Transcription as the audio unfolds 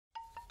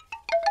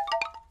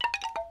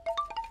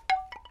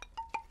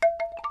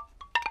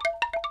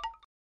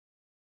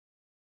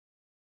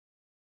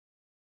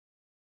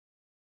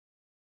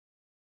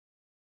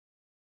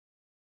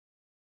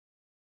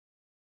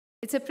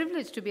It's a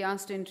privilege to be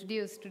asked to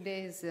introduce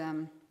today's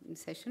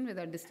session with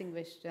our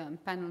distinguished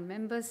panel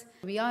members.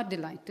 We are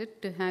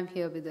delighted to have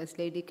here with us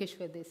Lady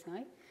Kishwar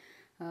Desai.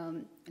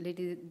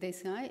 Lady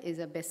Desai is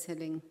a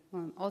best-selling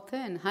author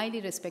and highly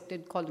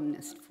respected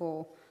columnist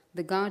for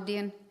The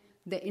Guardian,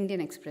 The Indian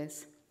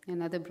Express,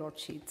 and other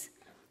broadsheets.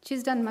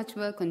 She's done much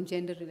work on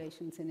gender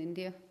relations in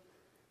India,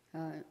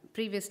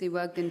 previously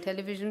worked in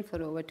television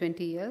for over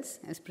 20 years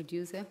as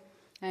producer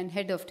and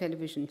head of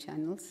television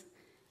channels.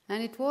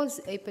 And it was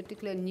a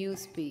particular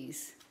news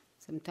piece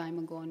some time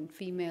ago on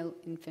female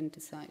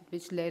infanticide,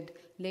 which led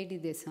Lady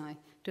Desai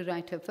to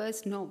write her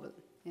first novel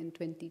in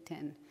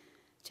 2010,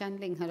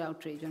 channeling her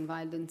outrage on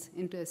violence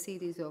into a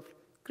series of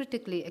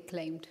critically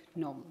acclaimed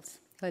novels.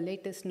 Her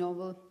latest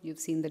novel, you've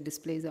seen the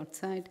displays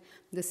outside,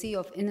 The Sea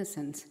of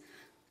Innocence,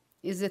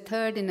 is the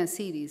third in a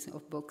series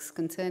of books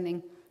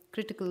concerning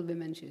critical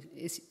women's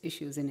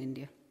issues in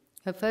India.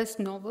 Her first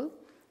novel,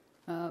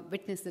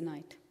 Witness the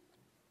Night,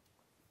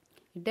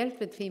 it dealt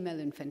with female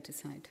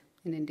infanticide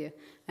in India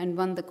and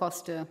won the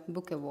Costa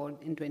Book Award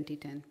in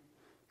 2010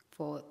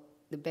 for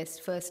the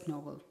best first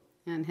novel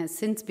and has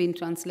since been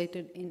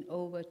translated in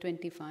over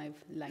 25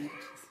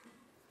 languages.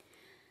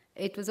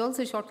 It was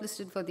also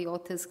shortlisted for the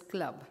Authors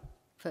Club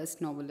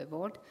First Novel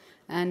Award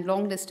and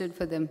longlisted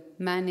for the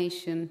Man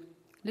Asian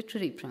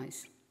Literary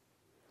Prize.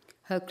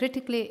 Her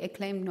critically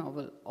acclaimed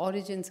novel,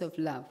 Origins of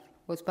Love,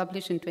 was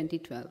published in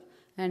 2012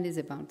 and is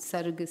about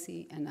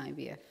surrogacy and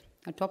IVF,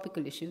 a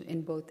topical issue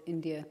in both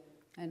India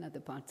and other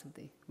parts of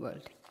the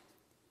world.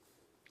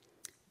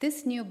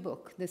 This new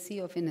book, The Sea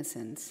of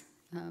Innocence,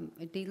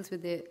 it deals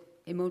with the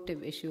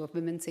emotive issue of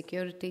women's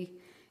security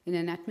in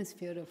an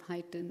atmosphere of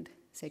heightened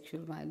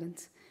sexual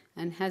violence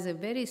and has a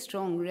very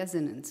strong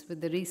resonance with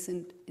the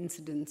recent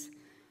incidents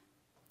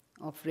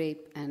of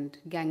rape and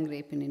gang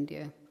rape in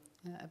India,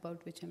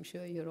 about which I'm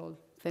sure you're all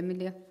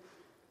familiar.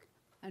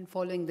 And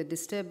following the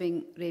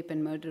disturbing rape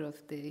and murder of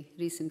the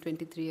recent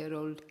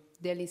 23-year-old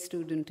Delhi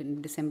student in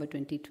December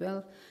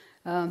 2012,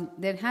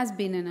 there has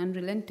been an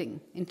unrelenting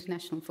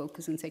international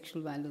focus on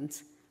sexual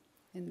violence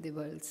in the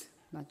world's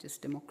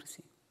largest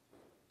democracy.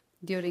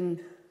 During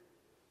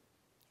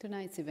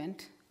tonight's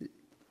event,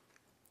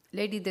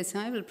 Lady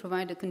Desai will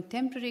provide a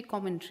contemporary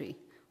commentary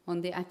on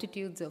the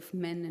attitudes of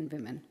men and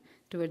women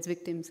towards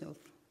victims of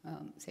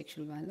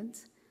sexual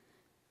violence,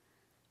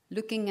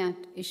 looking at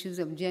issues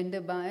of gender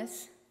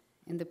bias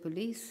in the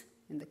police,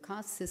 in the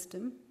caste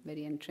system,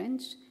 very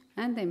entrenched,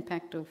 and the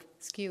impact of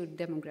skewed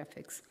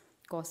demographics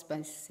caused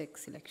by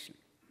sex selection.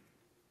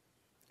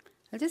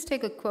 I'll just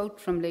take a quote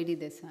from Lady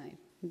Desai.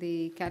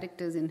 The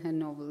characters in her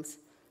novels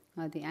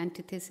are the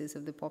antithesis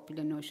of the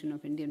popular notion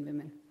of Indian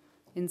women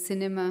in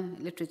cinema,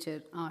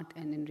 literature, art,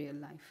 and in real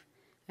life.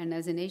 And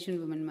as an Asian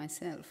woman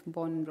myself,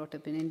 born and brought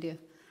up in India,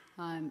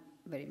 I'm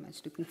very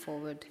much looking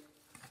forward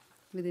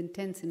with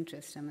intense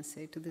interest, I must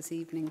say, to this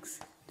evening's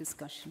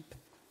discussion.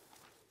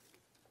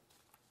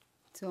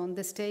 So on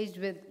the stage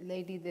with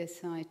Lady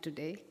Desai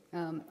today,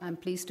 I'm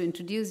pleased to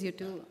introduce you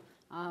to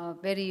our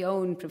very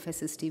own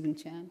Professor Stephen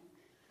Chan,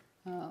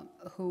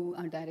 who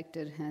our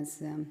director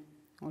has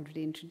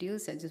already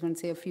introduced. I just want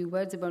to say a few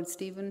words about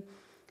Stephen.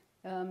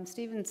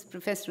 Stephen's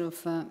Professor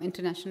of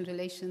International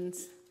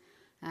Relations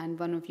and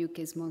one of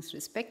UK's most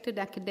respected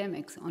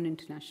academics on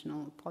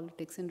international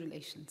politics and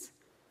relations.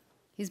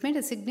 He's made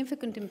a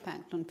significant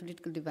impact on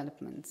political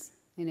developments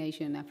in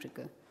Asia and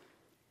Africa,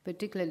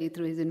 particularly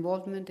through his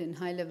involvement in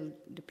high-level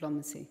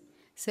diplomacy,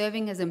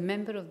 serving as a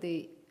member of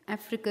the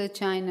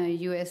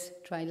Africa-China-US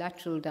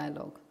trilateral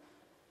dialogue,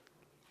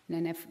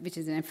 which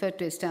is an effort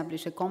to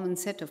establish a common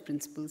set of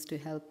principles to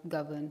help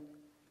govern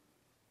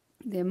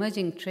the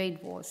emerging trade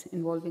wars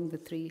involving the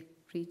three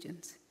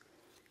regions.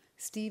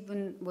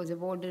 Stephen was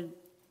awarded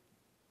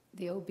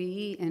the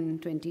OBE in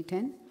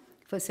 2010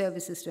 for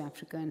services to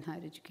Africa and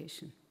higher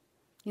education.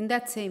 In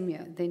that same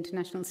year, the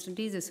International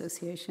Studies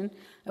Association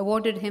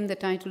awarded him the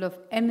title of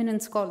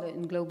Eminent Scholar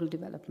in Global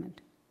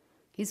Development.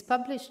 He's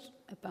published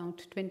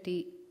about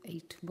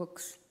 28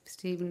 books.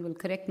 Stephen will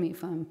correct me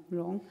if I'm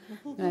wrong.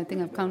 I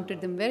think I've counted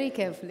them very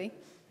carefully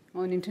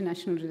on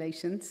international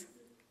relations.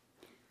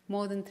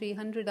 More than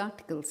 300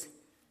 articles,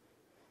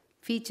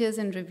 features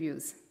and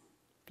reviews,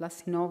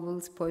 plus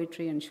novels,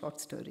 poetry, and short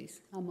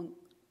stories, among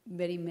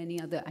very many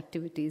other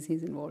activities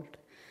he's involved.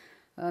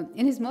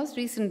 In his most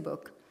recent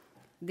book,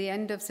 The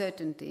End of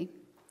Certainty,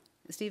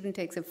 Stephen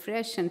takes a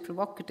fresh and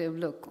provocative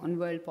look on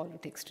world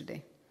politics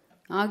today,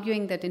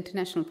 arguing that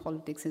international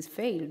politics has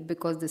failed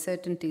because the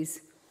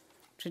certainties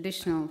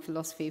traditional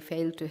philosophy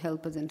failed to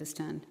help us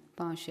understand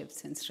power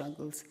shifts and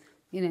struggles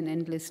in an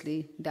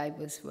endlessly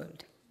diverse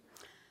world.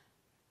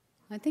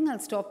 I think I'll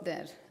stop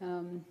there,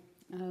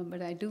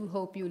 but I do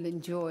hope you'll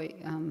enjoy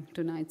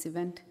tonight's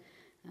event,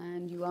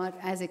 and you are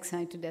as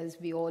excited as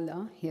we all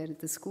are here at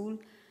the school.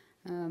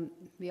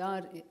 We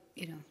are,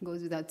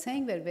 goes without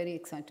saying, we're very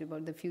excited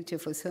about the future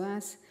for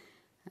SOAS,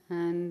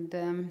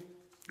 and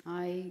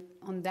I,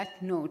 on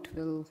that note,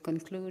 will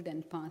conclude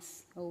and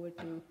pass over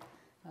to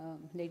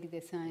Lady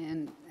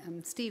Desai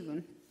and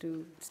Stephen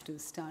to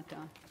start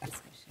our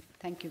discussion.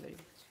 Thank you very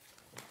much.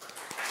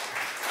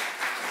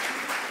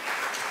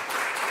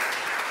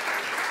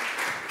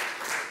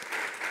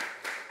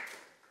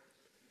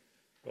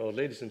 Well,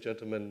 ladies and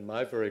gentlemen,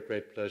 my very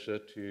great pleasure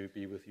to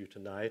be with you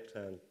tonight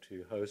and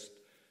to host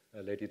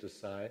Lady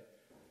Desai,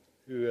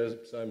 who,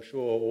 as I'm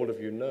sure all of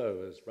you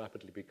know, is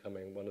rapidly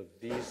becoming one of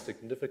the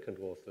significant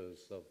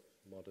authors of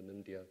modern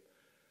India,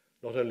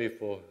 not only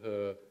for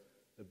her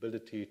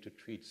ability to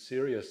treat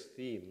serious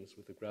themes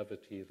with the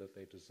gravity that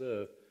they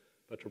deserve,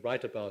 but to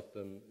write about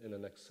them in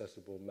an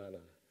accessible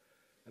manner.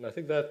 And I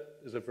think that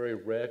is a very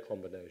rare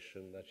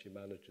combination that she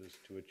manages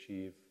to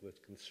achieve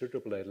with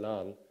considerable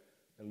elan,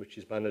 and which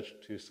she's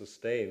managed to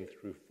sustain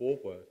through 4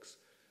 works,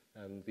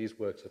 and these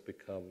works have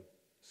become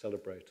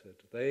celebrated.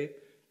 They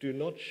do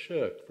not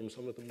shirk from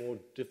some of the more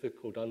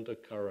difficult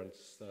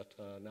undercurrents that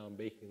are now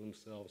making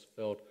themselves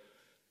felt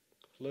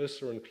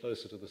closer and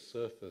closer to the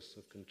surface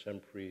of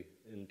contemporary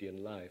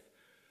Indian life.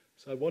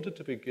 So I wanted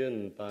to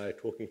begin by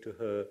talking to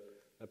her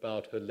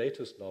about her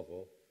latest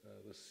novel,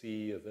 The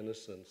Sea of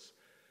Innocence,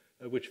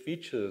 which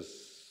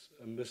features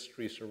a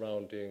mystery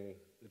surrounding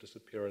the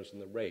disappearance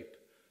and the rape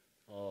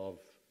of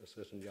a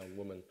certain young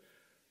woman.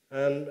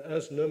 And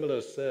as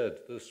Nirmala said,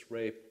 this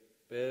rape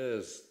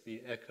bears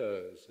the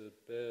echoes,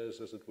 it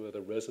bears, as it were,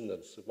 the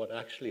resonance of what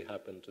actually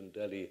happened in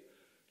Delhi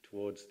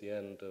towards the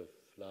end of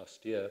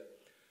last year,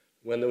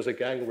 when there was a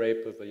gang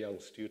rape of a young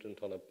student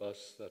on a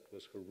bus that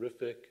was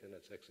horrific in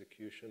its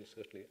execution,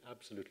 certainly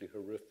absolutely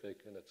horrific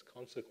in its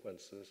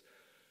consequences,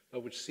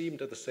 but which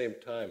seemed at the same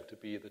time to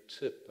be the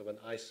tip of an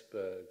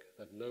iceberg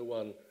that no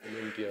one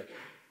in India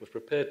was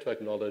prepared to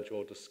acknowledge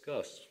or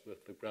discuss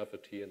with the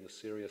gravity and the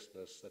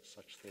seriousness that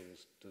such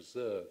things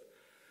deserve.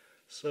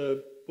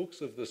 So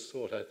books of this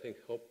sort, I think,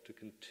 help to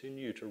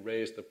continue to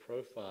raise the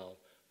profile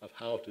of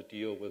how to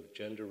deal with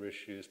gender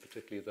issues,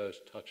 particularly those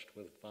touched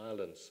with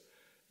violence,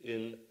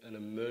 in an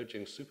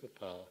emerging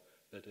superpower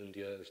that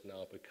India is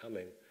now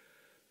becoming.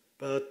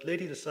 But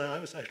Lady Desai, I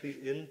was actually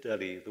in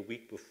Delhi the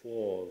week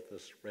before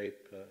this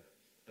rape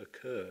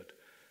occurred.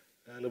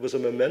 And it was a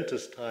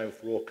momentous time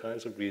for all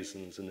kinds of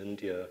reasons in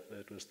India.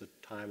 It was the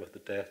time of the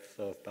death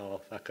of Bal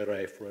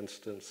Thackeray, for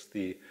instance,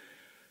 the,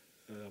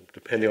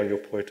 depending on your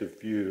point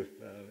of view,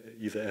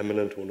 either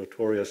eminent or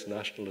notorious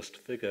nationalist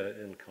figure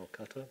in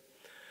Calcutta.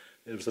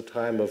 It was a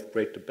time of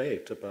great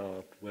debate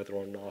about whether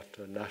or not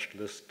a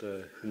nationalist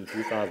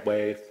Hindutva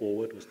way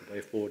forward was the way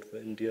forward for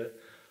India,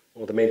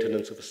 or the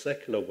maintenance of a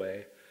secular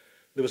way.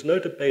 There was no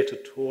debate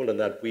at all in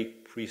that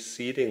week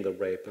preceding the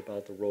rape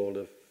about the role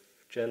of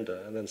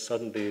gender, and then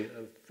suddenly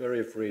a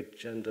very, very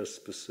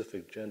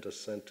gender-specific,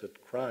 gender-centered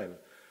crime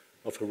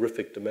of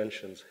horrific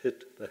dimensions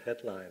hit the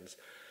headlines.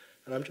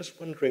 And I'm just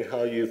wondering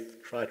how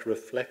you've tried to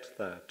reflect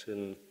that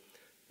in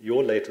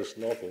your latest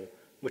novel,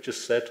 which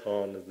is set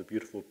on the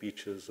beautiful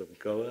beaches of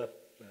Goa.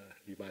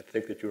 You might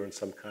think that you're in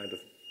some kind of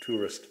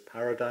tourist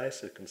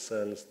paradise. It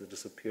concerns the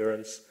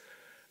disappearance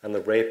and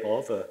the rape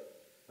of a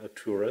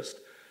tourist.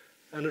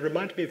 And it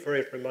reminded me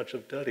very, very much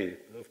of Delhi.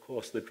 Of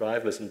course, the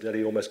drivers in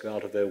Delhi almost go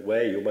out of their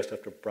way. You almost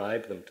have to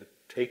bribe them to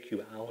take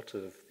you out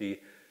of the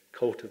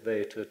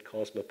cultivated,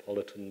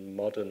 cosmopolitan,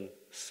 modern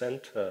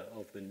center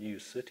of the new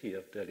city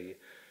of Delhi,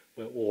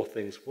 where all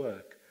things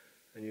work.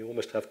 And you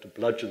almost have to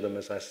bludgeon them,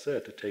 as I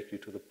said, to take you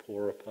to the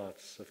poorer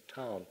parts of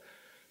town,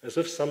 as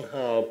if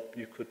somehow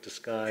you could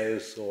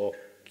disguise or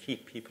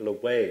keep people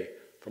away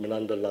from an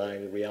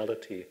underlying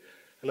reality.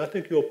 And I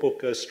think your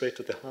book goes straight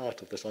to the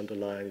heart of this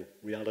underlying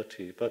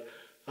reality. But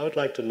I would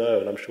like to know,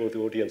 and I'm sure the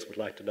audience would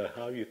like to know,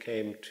 how you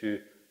came to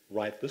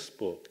write this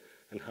book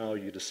and how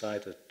you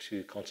decided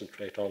to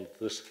concentrate on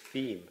this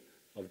theme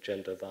of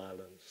gender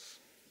violence.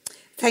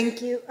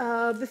 Thank you.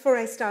 Before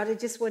I start, I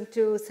just want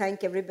to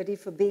thank everybody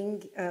for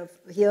being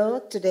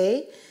here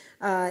today.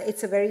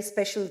 It's a very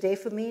special day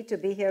for me to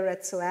be here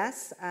at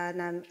SOAS, and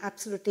I'm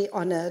absolutely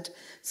honored.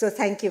 So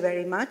thank you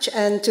very much.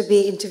 And to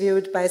be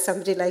interviewed by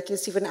somebody like you,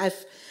 Stephen,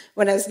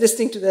 when I was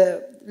listening to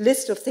the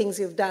list of things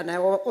you've done, I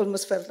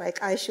almost felt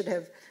like I should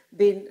have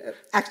been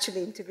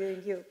actually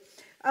interviewing you.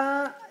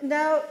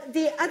 Now,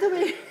 the other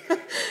way,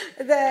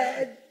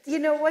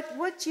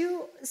 what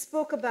you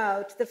spoke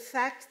about, the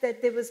fact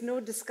that there was no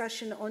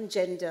discussion on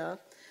gender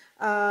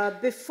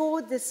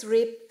before this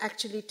rape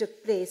actually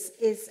took place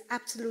is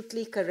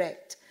absolutely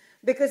correct.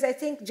 Because I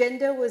think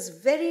gender was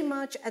very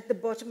much at the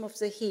bottom of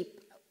the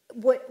heap.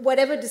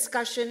 Whatever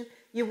discussion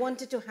you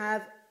wanted to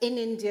have in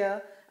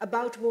India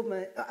about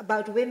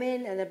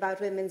women and about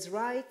women's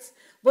rights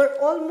were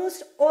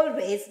almost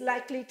always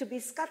likely to be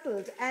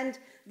scuttled. And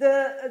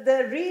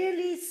the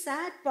really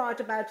sad part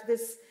about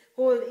this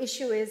whole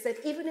issue is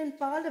that even in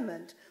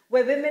Parliament,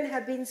 where women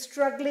have been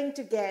struggling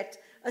to get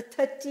a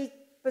 30%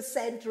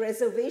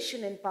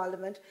 reservation in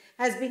Parliament,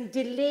 has been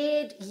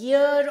delayed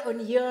year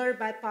on year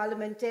by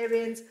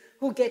parliamentarians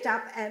who get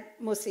up, and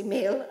mostly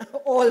male,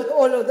 all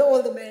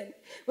the men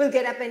will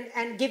get up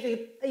and give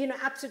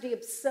absolutely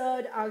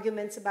absurd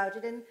arguments about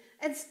it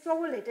and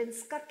stall it and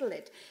scuttle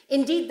it.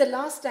 Indeed, the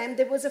last time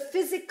there was a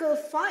physical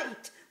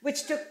fight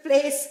which took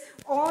place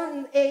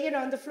on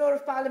the floor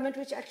of Parliament,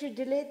 which actually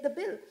delayed the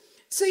bill.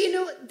 So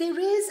there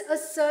is a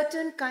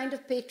certain kind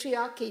of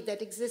patriarchy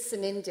that exists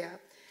in India.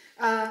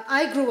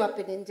 I grew up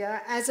in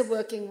India as a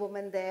working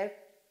woman there.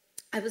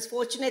 I was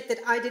fortunate that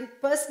I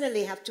didn't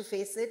personally have to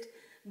face it,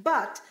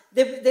 but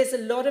there's a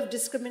lot of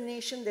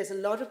discrimination, there's a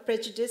lot of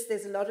prejudice,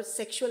 there's a lot of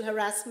sexual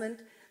harassment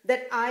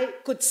that I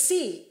could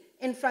see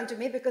in front of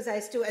me, because I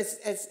used to,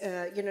 as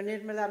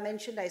Nirmala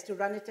mentioned, I used to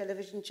run a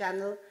television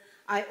channel.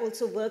 I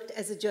also worked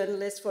as a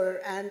journalist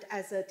and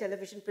as a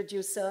television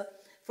producer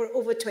for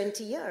over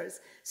 20 years.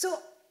 So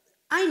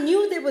I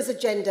knew there was a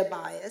gender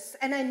bias,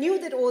 and I knew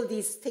that all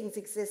these things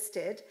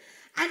existed,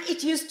 and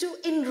it used to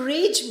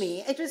enrage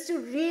me. It was to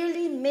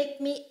really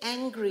make me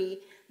angry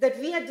that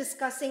we are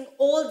discussing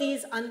all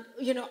these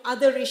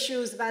other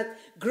issues about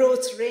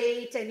growth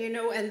rate and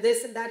and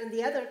this and that and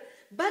the other,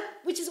 but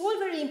which is all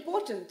very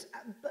important.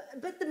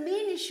 But the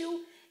main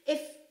issue,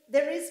 if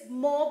there is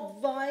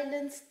mob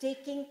violence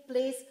taking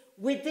place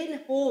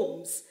within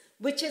homes,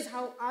 which is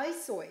how I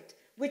saw it,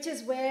 which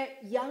is where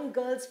young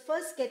girls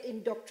first get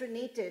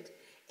indoctrinated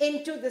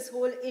into this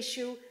whole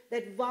issue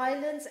that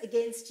violence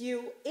against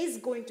you is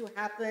going to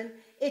happen.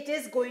 It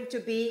is going to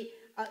be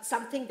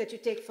something that you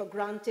take for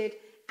granted,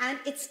 and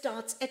it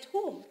starts at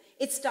home.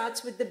 It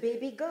starts with the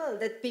baby girl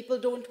that people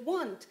don't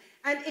want,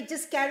 and it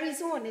just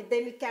carries on.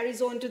 Then it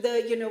carries on to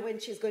the, when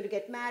she's going to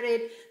get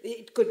married.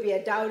 It could be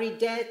a dowry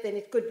death, and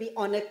it could be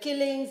honor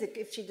killings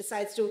if she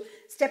decides to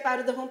step out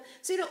of the home.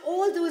 So,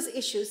 all those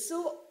issues.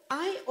 So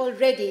I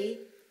already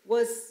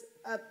was,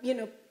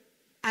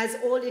 as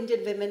all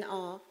Indian women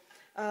are,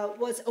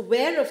 was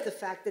aware of the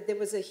fact that there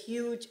was a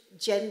huge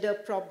gender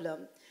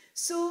problem.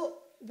 So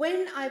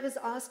when I was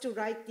asked to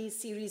write these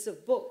series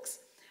of books,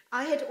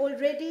 I had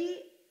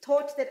already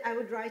thought that I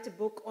would write a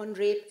book on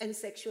rape and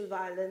sexual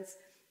violence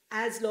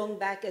as long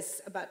back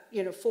as about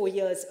 4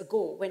 years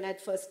ago, when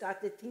I'd first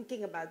started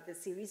thinking about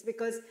this series,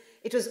 because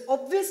it was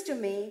obvious to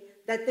me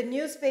that the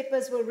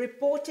newspapers were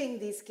reporting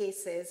these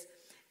cases,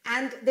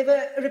 and they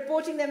were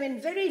reporting them in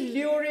very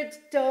lurid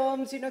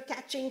terms,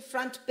 catching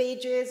front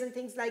pages and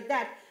things like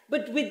that.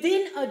 But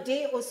within a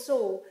day or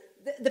so,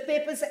 the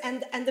papers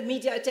and the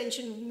media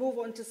attention would move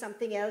on to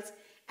something else.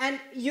 And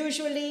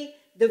usually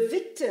the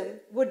victim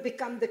would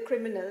become the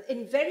criminal.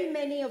 In very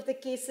many of the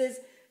cases,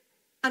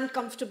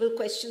 uncomfortable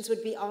questions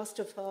would be asked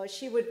of her.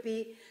 She would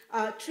be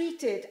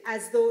treated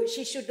as though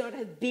she should not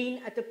have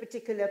been at a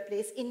particular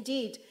place.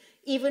 Indeed,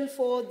 even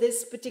for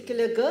this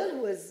particular girl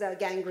who was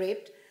gang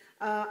raped,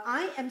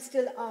 I am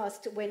still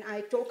asked when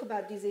I talk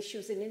about these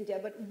issues in India,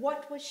 but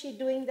what was she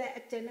doing there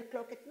at 10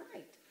 o'clock at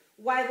night?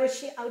 Why was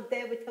she out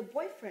there with her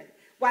boyfriend?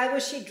 Why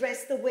was she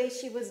dressed the way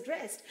she was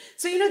dressed?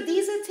 So,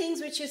 these are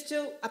things which used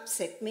to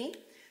upset me.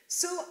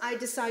 So I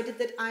decided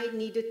that I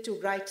needed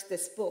to write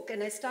this book,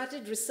 and I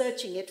started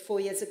researching it 4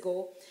 years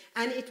ago.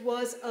 And it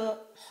was a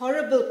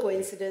horrible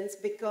coincidence,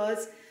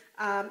 because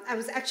I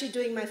was actually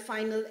doing my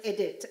final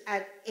edit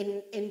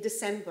in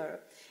December.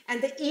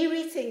 And the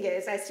eerie thing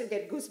is, I still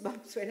get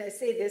goosebumps when I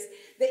say this,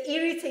 the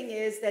eerie thing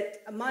is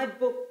that my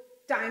book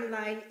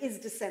timeline is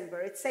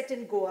December. It's set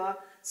in Goa,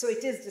 so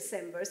it is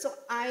December. So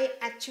I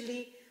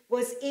actually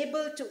was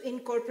able to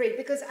incorporate,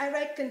 because I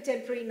write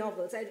contemporary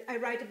novels. I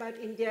write about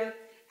India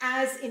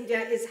as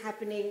India is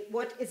happening,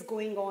 what is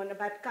going on,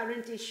 about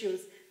current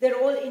issues. They're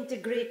all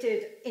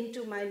integrated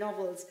into my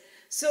novels.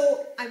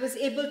 So I was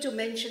able to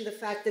mention the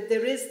fact that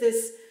there is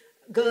this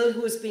girl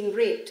who's being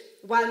raped,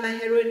 while my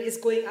heroine is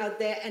going out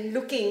there and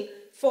looking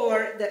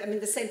for,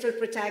 the central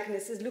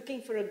protagonist is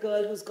looking for a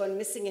girl who's gone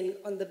missing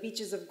on the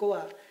beaches of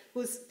Goa,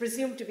 who's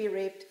presumed to be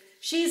raped.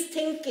 She's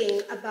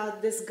thinking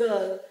about this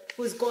girl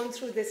who's gone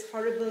through this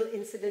horrible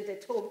incident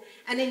at home.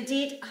 And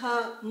indeed,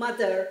 her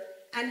mother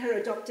and her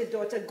adopted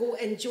daughter go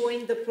and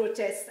join the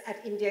protests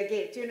at India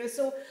Gate.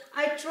 So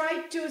I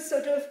tried to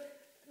sort of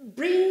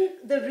bring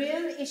the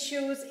real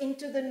issues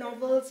into the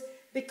novels,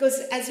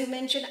 because, as you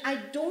mentioned, I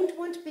don't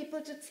want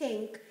people to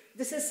think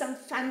this is some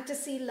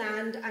fantasy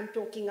land I'm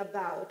talking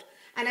about.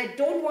 And I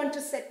don't want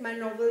to set my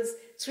novels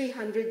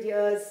 300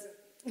 years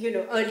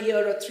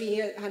earlier or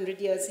 300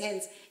 years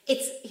hence.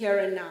 It's here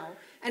and now,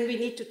 and we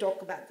need to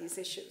talk about these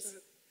issues.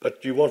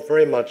 But you want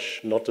very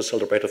much not to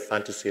celebrate a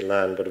fantasy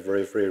land, but a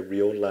very, very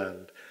real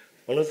land.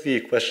 One of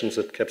the questions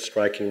that kept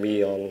striking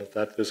me on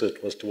that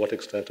visit was to what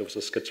extent it was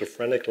a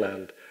schizophrenic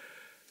land.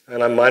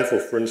 And I'm mindful,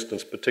 for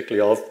instance,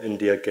 particularly of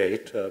India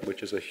Gate,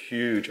 which is a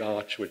huge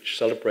arch which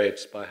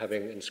celebrates by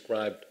having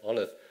inscribed on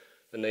it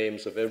the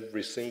names of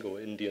every single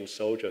Indian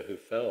soldier who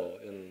fell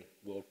in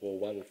World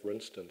War I, for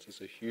instance.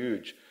 It's a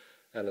huge,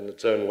 and in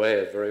its own way,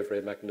 a very,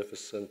 very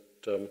magnificent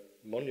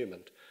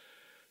monument.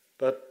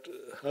 But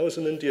I was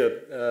in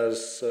India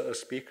as a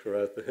speaker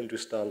at the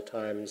Hindustan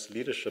Times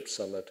Leadership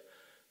Summit,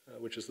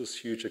 which is this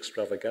huge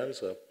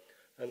extravaganza.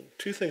 And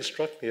two things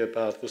struck me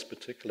about this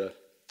particular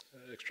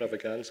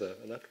extravaganza,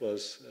 and that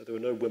was there were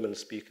no women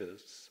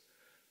speakers.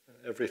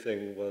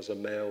 Everything was a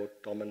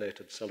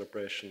male-dominated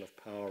celebration of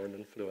power and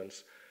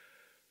influence.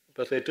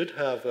 But they did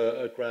have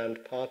a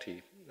grand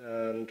party,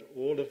 and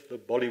all of the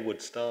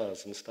Bollywood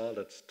stars and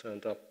starlets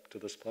turned up to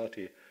this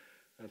party.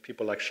 And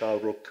people like Shah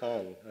Rukh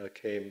Khan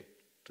came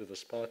to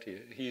this party.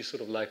 He's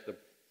sort of like the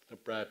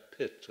Brad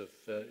Pitt of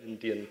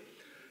Indian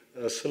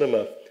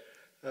cinema.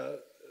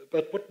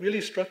 But what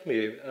really struck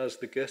me as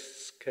the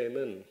guests came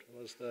in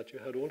was that you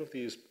had all of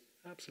these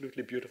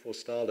absolutely beautiful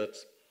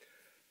starlets,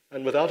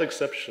 and without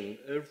exception,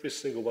 every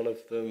single one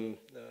of them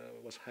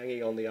was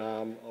hanging on the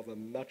arm of a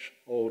much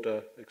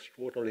older,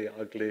 extraordinarily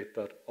ugly,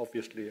 but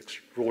obviously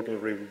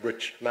extraordinarily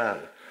rich man.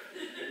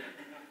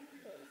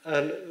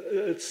 And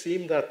it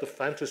seemed that the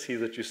fantasy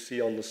that you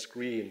see on the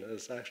screen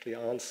is actually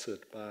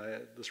answered by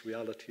this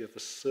reality of a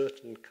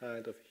certain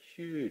kind of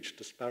huge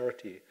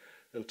disparity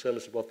in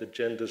terms of what the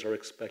genders are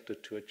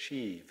expected to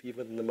achieve,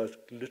 even in the most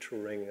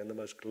glittering and the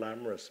most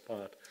glamorous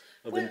part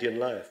of Indian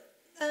life.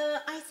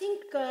 I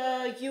think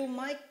you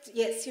might,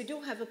 yes, you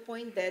do have a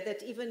point there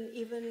that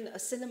even a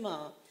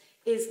cinema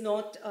is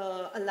not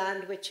a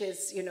land which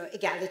is,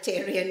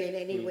 egalitarian in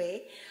any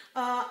way.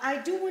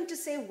 I do want to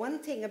say one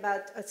thing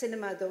about a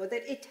cinema, though,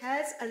 that it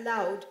has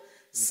allowed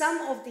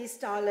some of these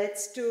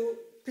starlets to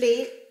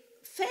play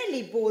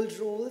fairly bold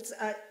roles,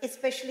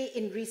 especially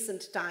in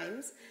recent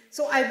times.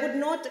 So I would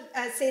not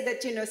say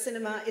that,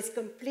 cinema is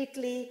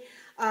completely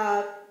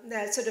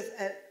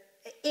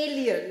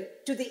alien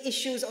to the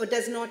issues or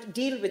does not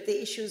deal with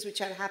the issues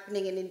which are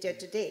happening in India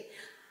today.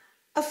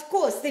 Of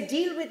course, they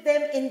deal with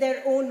them in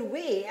their own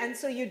way, and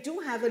so you do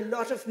have a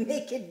lot of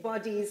naked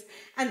bodies,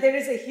 and there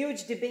is a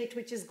huge debate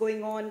which is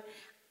going on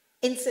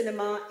in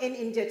cinema in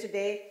India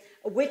today,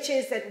 which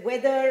is that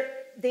whether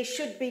they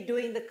should be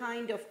doing the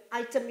kind of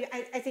item,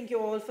 I think you're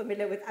all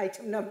familiar with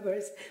item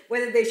numbers,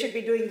 whether they should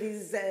be doing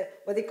these,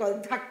 what they call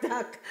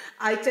dhak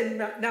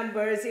item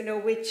numbers,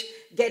 which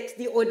get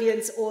the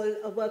audience all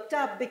worked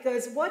up,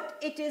 because what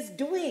it is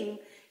doing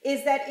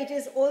is that it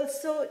is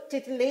also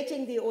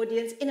titillating the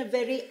audience in a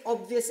very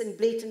obvious and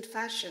blatant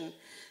fashion.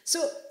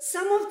 So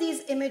some of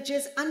these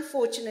images,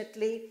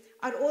 unfortunately,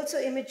 are also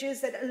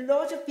images that a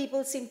lot of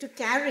people seem to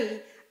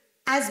carry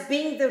as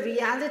being the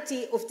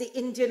reality of the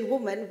Indian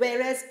woman,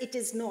 whereas it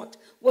is not.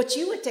 What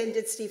you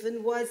attended,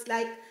 Stephen, was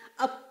like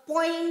a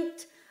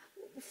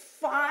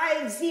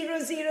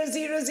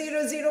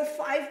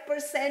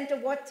 0.5000005%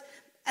 of what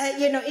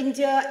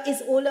India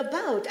is all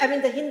about. I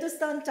mean, the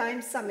Hindustan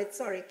Times Summit,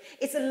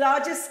 it's the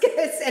largest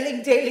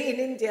selling daily in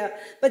India,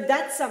 but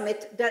that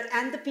summit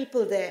and the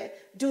people there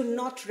do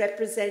not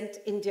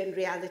represent Indian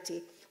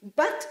reality.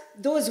 But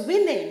those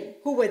women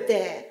who were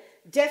there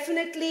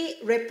definitely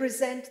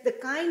represent the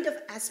kind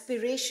of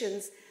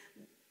aspirations,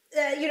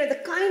 the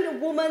kind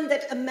of woman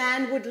that a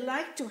man would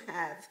like to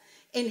have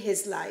in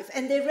his life.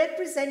 And they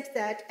represent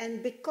that,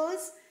 and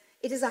because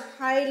it is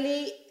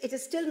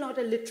still not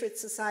a literate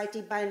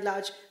society by and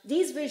large,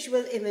 these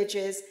visual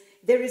images,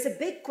 there is a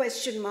big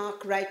question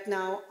mark right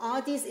now.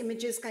 Are these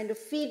images kind of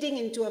feeding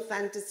into a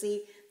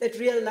fantasy that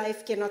real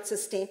life cannot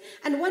sustain?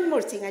 And one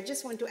more thing I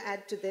just want to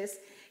add to this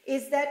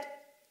is that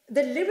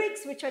the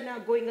lyrics which are now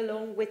going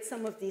along with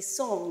some of these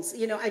songs,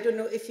 I don't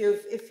know if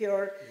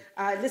you're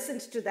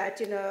listened to that,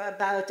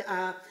 about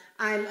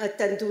I'm a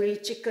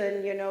tandoori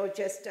chicken,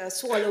 just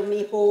swallow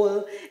me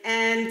whole,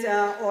 and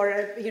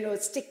or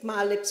stick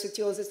my lips with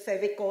yours as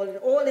fevicol, and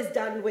all is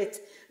done with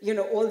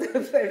all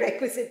the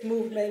requisite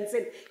movements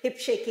and hip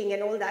shaking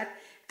and all that.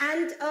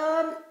 And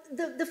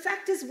the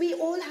fact is, we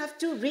all have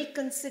to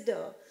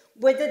reconsider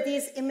whether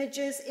these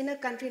images in a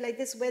country like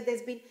this, where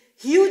there's been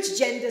huge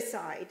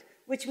gendercide,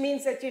 which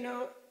means that,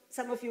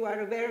 some of you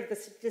are aware of the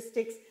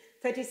statistics,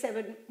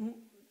 37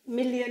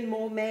 million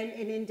more men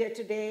in India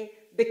today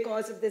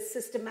because of this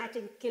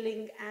systematic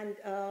killing and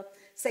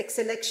sex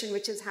selection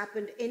which has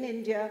happened in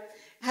India,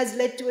 has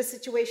led to a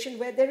situation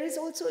where there is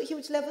also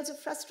huge levels of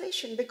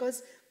frustration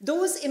because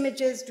those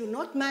images do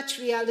not match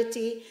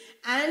reality.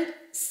 And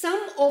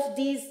some of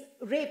these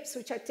rapes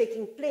which are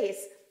taking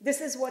place, this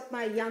is what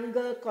my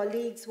younger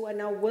colleagues who are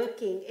now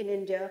working in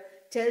India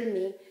tell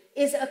me,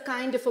 is a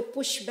kind of a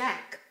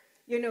pushback.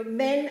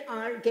 Men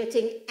are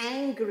getting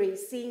angry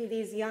seeing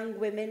these young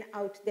women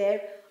out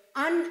there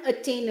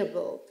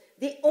unattainable.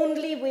 The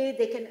only way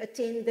they can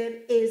attain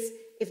them is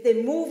if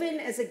they move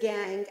in as a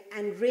gang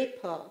and rape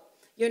her,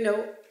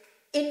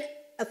 in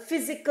a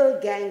physical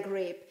gang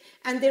rape.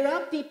 And there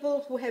are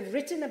people who have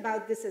written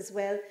about this as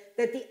well,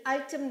 that the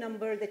item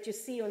number that you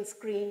see on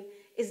screen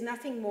is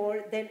nothing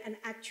more than an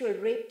actual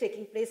rape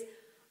taking place.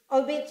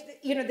 Albeit,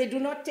 they do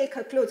not take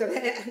her clothes off.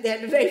 They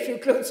have very few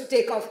clothes to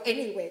take off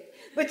anyway.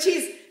 But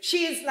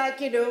she is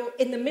like,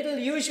 in the middle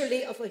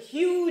usually of a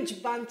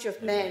huge bunch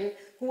of men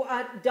who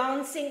are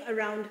dancing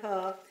around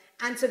her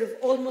and sort of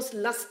almost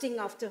lusting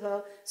after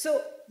her.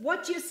 So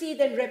what you see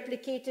then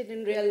replicated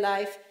in real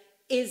life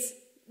is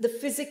the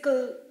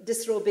physical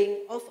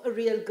disrobing of a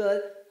real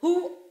girl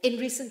who in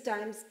recent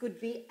times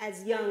could be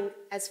as young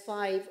as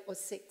 5 or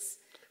 6.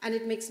 And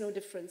it makes no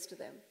difference to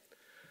them.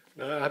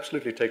 No, I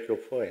absolutely take your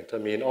point. I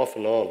mean, off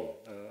and on,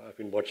 I've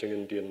been watching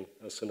Indian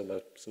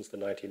cinema since the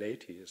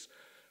 1980s,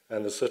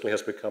 and it certainly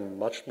has become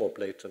much more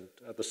blatant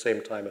at the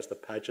same time as the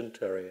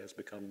pageantry has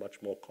become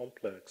much more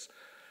complex,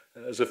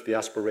 as if the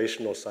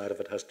aspirational side of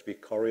it has to be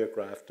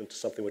choreographed into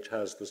something which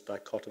has this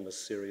dichotomous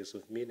series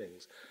of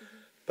meanings. Mm-hmm.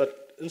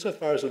 But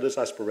insofar as it is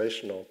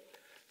aspirational,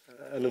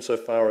 and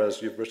insofar as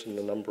you've written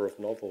a number of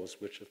novels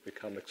which have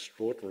become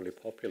extraordinarily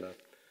popular,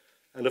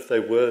 And if they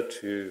were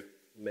to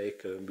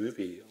make a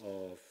movie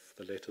of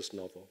the latest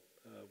novel,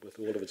 with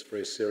all of its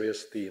very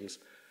serious themes,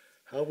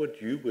 how would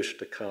you wish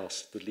to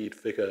cast the lead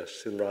figure,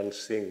 Simran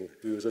Singh,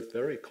 who is a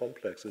very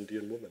complex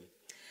Indian woman?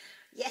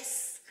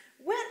 Yes.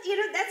 Well,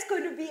 that's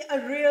going to be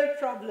a real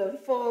problem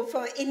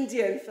for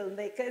Indian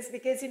filmmakers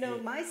because,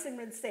 my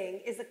Simran Singh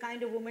is the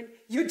kind of woman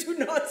you do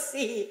not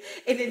see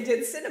in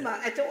Indian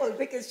cinema at all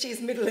because she's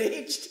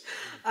middle-aged,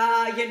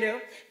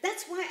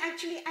 That's why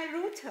actually I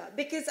wrote her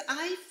because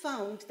I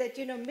found that,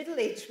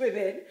 middle-aged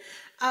women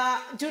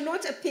do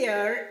not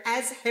appear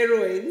as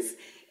heroines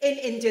in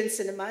Indian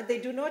cinema. They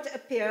do not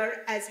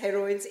appear as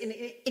heroines in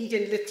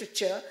Indian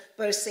literature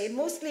per se.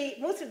 Most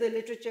of the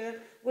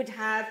literature would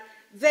have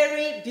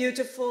very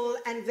beautiful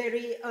and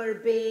very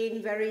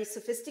urbane, very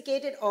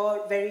sophisticated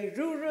or very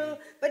rural,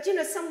 but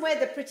somewhere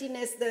the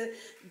prettiness,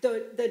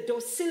 the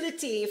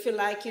docility, if you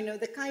like,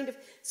 the kind of...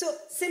 So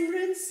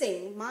Simran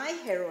Singh, my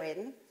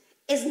heroine,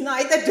 is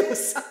neither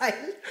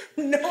docile,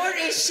 nor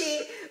is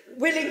she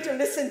willing to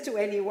listen to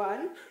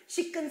anyone.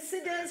 She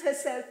considers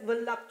herself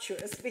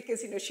voluptuous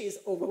because, she's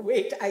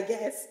overweight, I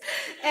guess.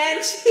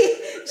 And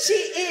she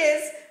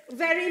is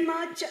very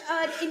much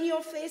an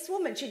in-your-face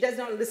woman. She does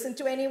not listen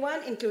to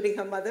anyone, including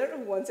her mother,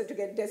 who wants her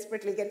to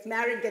desperately get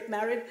married,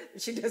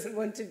 but she doesn't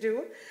want to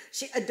do.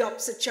 She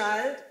adopts a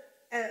child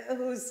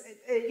who's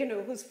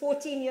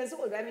 14 years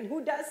old. I mean,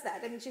 who does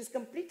that? I mean, she's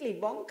completely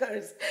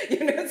bonkers,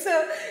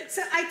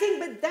 So I think,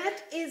 but that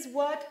is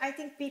what I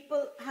think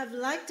people have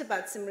liked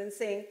about Simran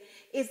Singh,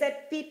 is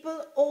that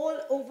people all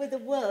over the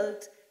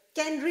world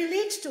can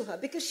relate to her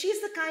because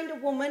she's the kind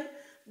of woman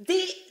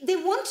they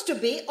want to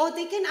be or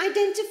they can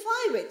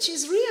identify with.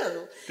 She's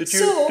real. Did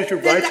you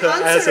write her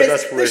as an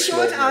aspirational? The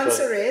short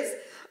answer is,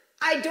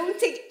 I don't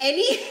think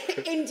any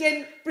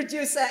Indian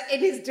producer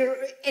in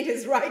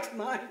his right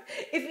mind,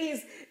 if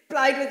he's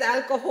plied with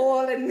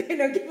alcohol and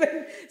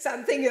given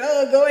something,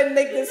 go and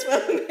make this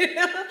film,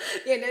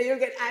 you'll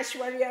get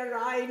Aishwarya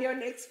Rai in your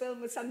next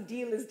film, or some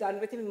deal is done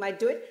with him, he might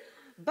do it.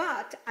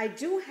 But I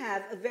do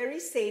have a very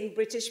sane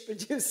British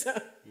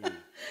producer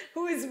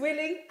who is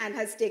willing and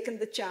has taken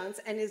the chance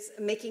and is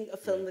making a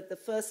film with the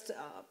first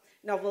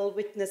novel,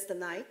 Witness the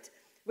Night,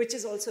 which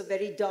is also a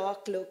very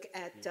dark look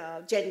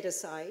at gender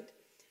side,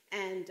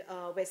 and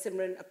where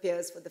Simran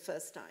appears for the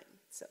first time.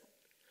 So,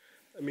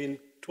 I mean,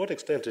 to what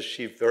extent is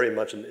she very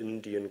much an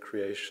Indian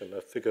creation,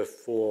 a figure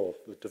for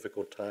the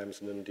difficult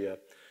times in India?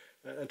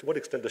 And to what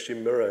extent does she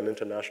mirror an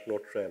international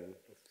trend?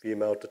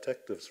 Female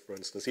detectives, for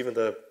instance, even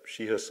though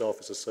she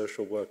herself is a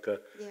social worker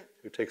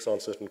who takes on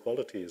certain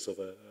qualities of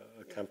a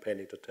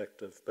campaigning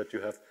detective. But you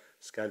have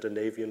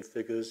Scandinavian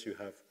figures, you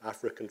have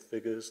African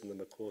figures in the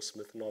McCall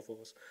Smith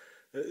novels.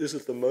 Is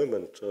it the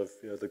moment of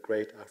the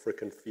great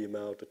African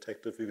female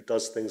detective who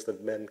does things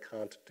that men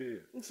can't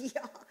do?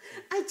 Yeah,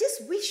 I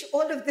just wish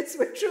all of this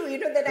were true,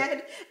 that I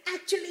had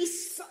actually,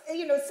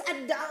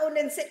 sat down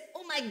and said,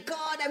 oh my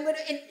God, I'm going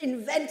to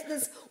invent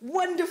this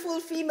wonderful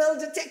female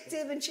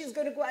detective and she's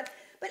going to go out.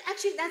 But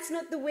actually, that's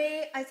not the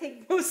way I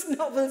think most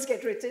novels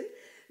get written.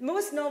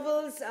 Most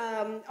novels,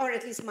 or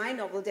at least my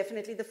novel,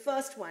 definitely, the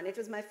first one, it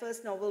was my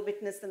first novel,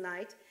 Witness the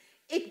Night.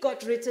 It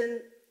got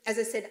written, as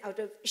I said, out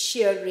of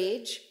sheer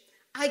rage.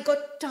 I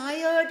got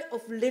tired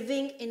of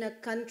living in a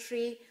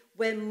country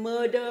where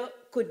murder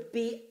could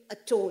be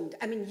atoned.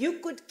 I mean, you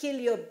could kill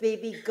your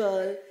baby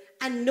girl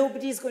and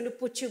nobody's going to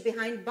put you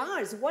behind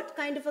bars. What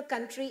kind of a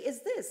country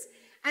is this?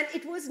 And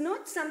it was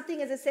not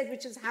something, as I said,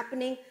 which was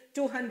happening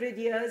 200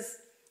 years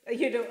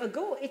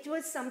ago. It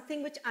was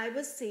something which I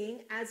was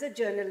seeing as a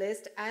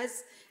journalist,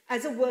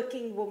 as a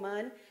working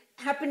woman,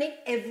 happening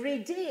every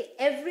day.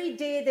 Every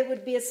day there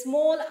would be a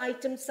small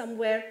item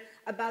somewhere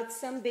about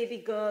some baby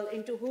girl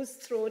into whose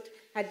throat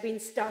had been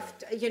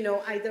stuffed,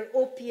 either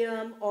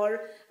opium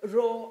or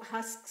raw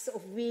husks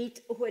of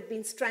wheat, who had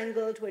been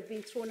strangled, who had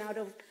been thrown out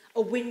of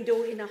a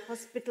window in a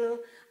hospital.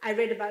 I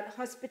read about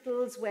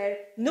hospitals where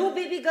no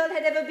baby girl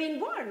had ever been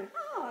born.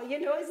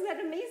 Isn't that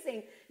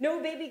amazing?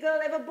 No baby girl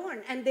ever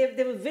born. And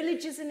there were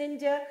villages in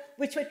India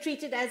which were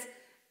treated as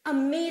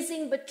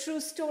amazing but true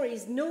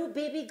stories. No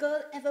baby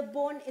girl ever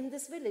born in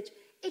this village.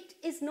 It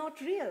is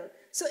not real.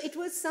 So it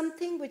was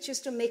something which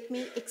used to make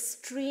me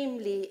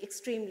extremely,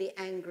 extremely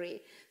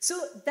angry.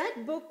 So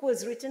that book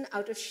was written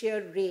out of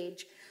sheer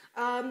rage.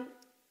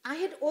 I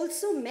had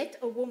also met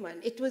a woman.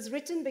 It was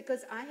written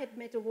because I had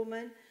met a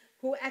woman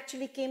who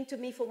actually came to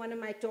me for one of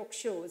my talk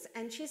shows,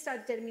 and she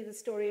started telling me the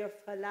story of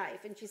her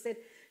life. And she said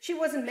she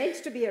wasn't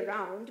meant to be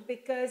around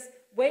because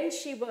when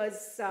she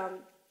was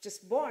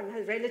just born,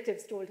 her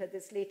relatives told her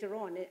this later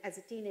on. As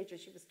a teenager,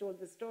 she was told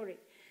the story,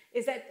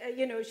 is that,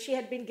 she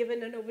had been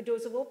given an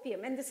overdose of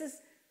opium. And this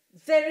is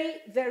very,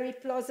 very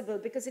plausible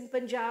because in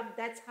Punjab,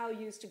 that's how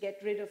you used to get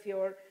rid of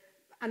your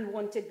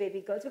unwanted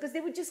baby girls, because they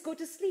would just go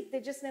to sleep.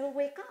 They just never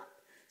wake up.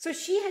 So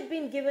she had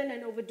been given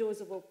an overdose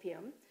of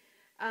opium.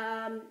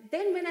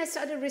 Then when I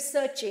started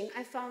researching,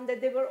 I found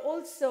that there were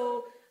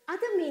also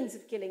other means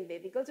of killing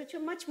baby girls, which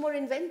were much more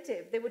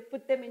inventive. They would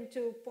put them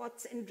into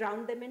pots and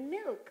drown them in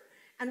milk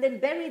and then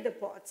bury the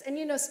pots and,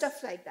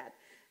 stuff like that.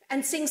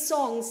 and sing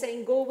songs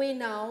saying, go away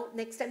now,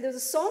 next time. There was a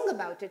song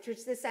about it,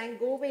 which they sang,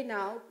 go away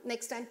now,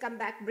 next time come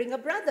back, bring a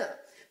brother.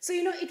 So,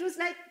 you know, it was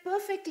like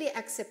perfectly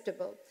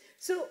acceptable.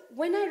 So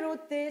when I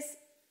wrote this,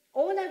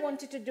 all I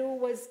wanted to do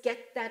was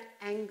get that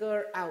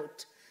anger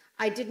out.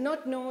 I did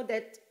not know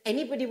that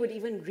anybody would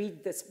even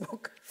read this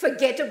book,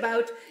 forget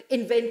about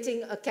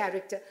inventing a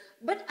character.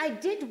 But I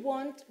did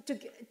want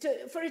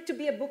for it to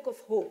be a book of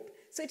hope.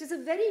 So it is a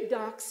very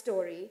dark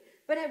story,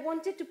 but I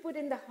wanted to put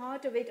in the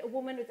heart of it a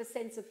woman with a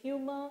sense of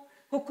humor,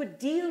 who could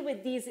deal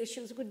with these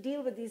issues, who could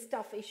deal with these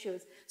tough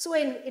issues. So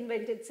I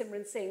invented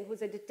Simran Singh,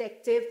 who's a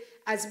detective.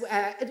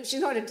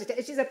 She's not a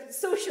detective, she's a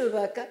social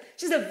worker.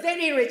 She's a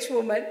very rich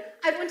woman.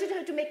 I wanted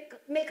her to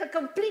make her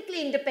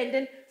completely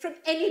independent from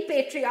any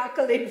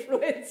patriarchal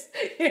influence,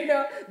 you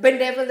know,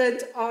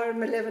 benevolent or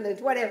malevolent,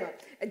 whatever.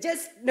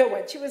 Just no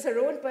one. She was her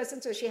own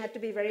person, so she had to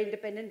be very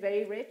independent,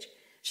 very rich.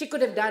 She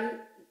could have done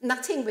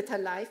nothing with her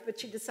life, but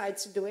she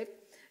decides to do it.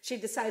 She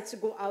decides to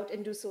go out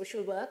and do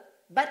social work,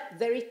 but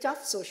very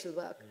tough social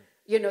work.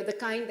 You know, the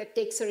kind that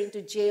takes her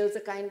into jails,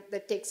 the kind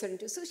that takes her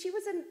into... So she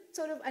was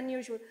sort of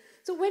unusual.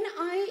 So when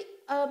I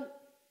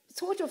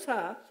thought of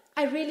her,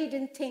 I really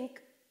didn't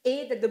think,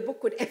 A, that the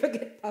book would ever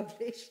get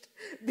published.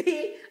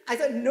 B, I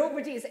thought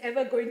nobody is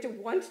ever going to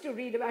want to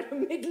read about a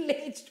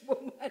middle-aged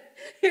woman,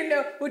 you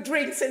know, who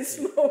drinks and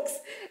smokes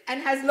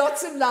and has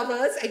lots of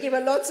lovers. I gave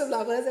her lots of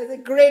lovers. I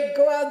said, great,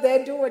 go out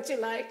there, do what you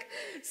like.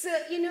 So,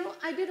 you know,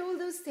 I did all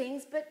those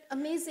things, but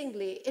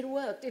amazingly, it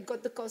worked. It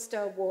got the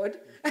Costa Award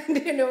and,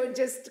 you know,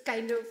 just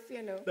kind of,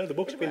 you know. No, the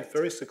book's been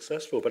very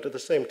successful, but at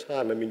the same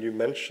time, I mean, you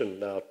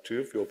mentioned now 2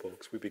 of your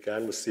books. We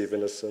began with Sea of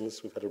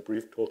Innocence. We've had a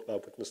brief talk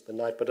about Witness the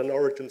Night, but in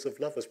Origins of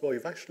Love as well,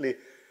 you've actually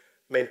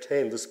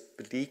maintained this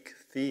bleak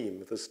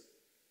theme, this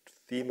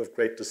theme of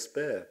great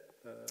despair,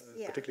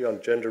 particularly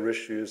on gender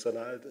issues, and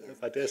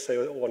if I dare say,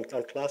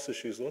 on class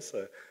issues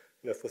also,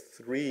 you know, for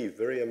 3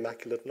 very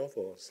immaculate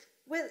novels.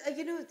 Well,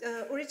 you know,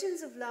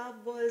 Origins of Love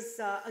was,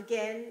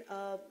 again,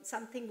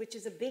 something which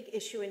is a big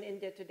issue in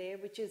India today,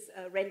 which is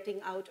renting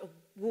out of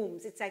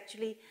wombs. It's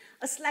actually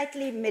a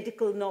slightly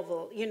medical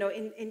novel, you know,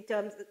 in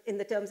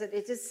the terms that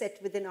it is set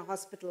within a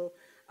hospital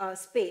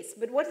space.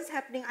 But what is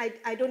happening,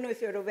 I don't know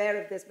if you're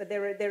aware of this, but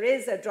there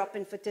is a drop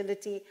in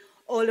fertility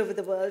all over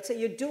the world. So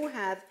you do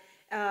have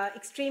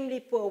extremely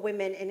poor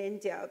women in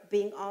India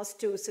being asked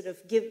to sort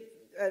of give,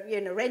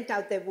 you know, rent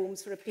out their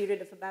wombs for a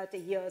period of about a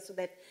year so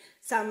that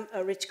some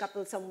rich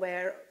couple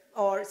somewhere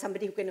or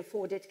somebody who can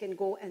afford it can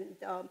go and,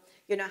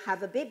 you know,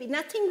 have a baby.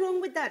 Nothing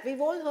wrong with that.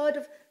 We've all heard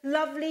of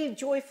lovely,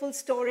 joyful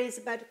stories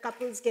about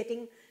couples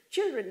getting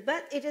children,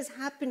 but it is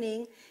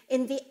happening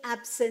in the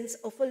absence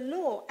of a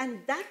law. And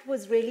that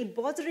was really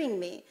bothering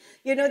me,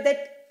 you know,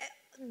 that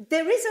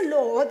there is a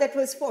law that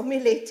was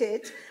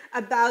formulated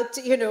about,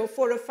 you know,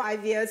 4 or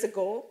 5 years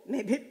ago,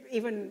 maybe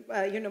even,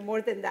 you know,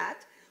 more than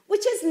that,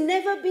 which has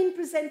never been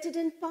presented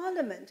in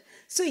Parliament.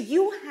 So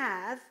you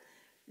have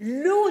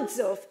loads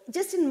of,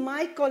 just in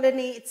my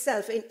colony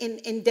itself,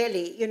 in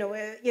Delhi, you know,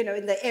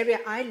 in the area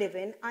I live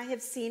in, I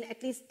have seen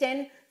at least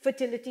 10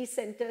 fertility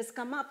centers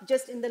come up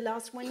just in the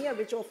last 1 year,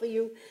 which offer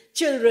you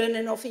children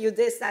and offer you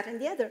this, that,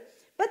 and the other.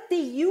 But they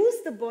use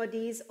the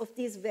bodies of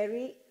these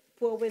very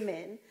poor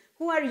women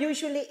who are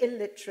usually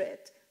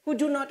illiterate, who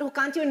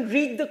can't even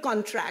read the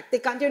contract, they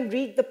can't even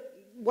read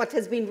what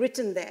has been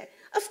written there.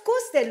 Of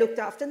course, they're looked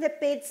after and they're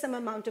paid some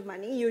amount of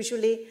money.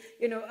 Usually,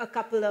 you know, a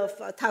couple of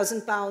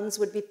 £1,000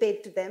 would be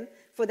paid to them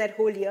for that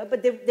whole year,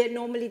 but they're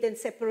normally then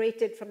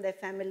separated from their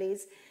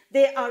families.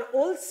 They are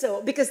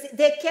also, because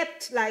they're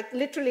kept like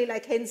literally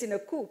like hens in a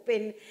coop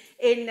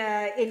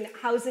in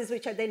houses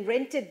which are then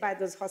rented by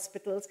those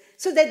hospitals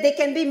so that they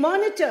can be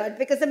monitored,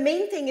 because the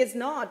main thing is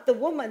not the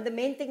woman, the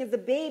main thing is the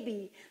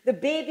baby. The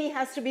baby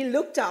has to be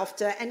looked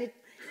after and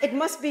it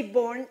must be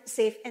born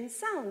safe and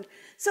sound.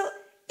 So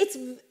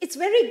it's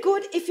very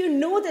good if you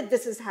know that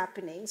this is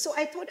happening. So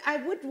I thought I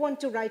would want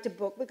to write a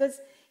book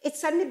because it's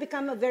suddenly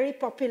become a very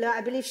popular,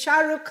 I believe Shah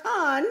Rukh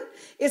Khan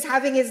is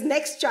having his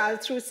next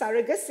child through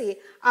surrogacy.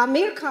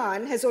 Amir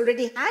Khan has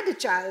already had a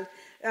child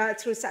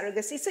through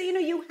surrogacy. So, you know,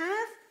 you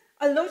have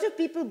a lot of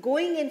people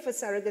going in for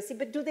surrogacy,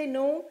 but do they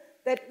know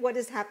that what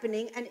is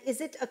happening, and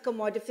is it a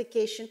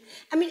commodification?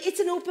 I mean,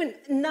 it's an open,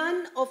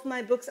 none of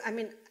my books, I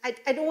mean,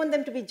 I don't want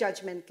them to be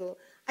judgmental.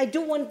 I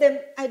do want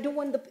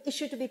the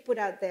issue to be put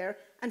out there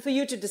and for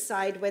you to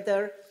decide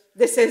whether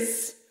this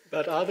is...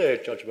 But are they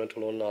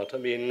judgmental or not? I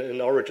mean, in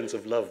Origins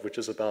of Love, which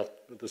is about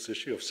this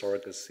issue of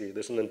surrogacy,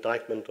 there's an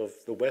indictment of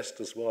the West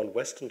as well, and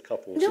Western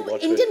couples. No,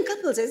 Indian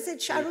couples, as I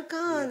said, Shah Rukh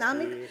Khan. I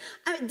mean,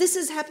 this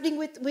is happening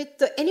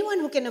with anyone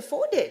who can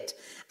afford it.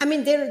 I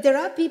mean, there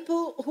are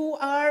people who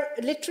are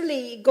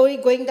literally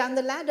going down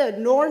the ladder.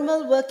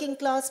 Normal working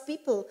class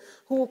people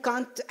who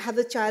can't have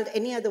a child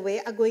any other way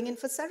are going in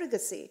for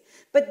surrogacy.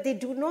 But they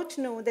do not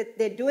know that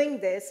they're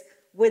doing this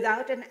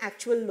without an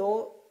actual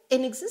law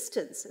in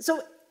existence.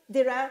 So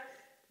there are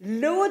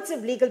loads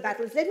of legal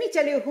battles. Let me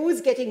tell you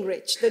who's getting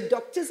rich. The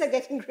doctors are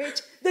getting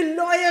rich. The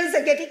lawyers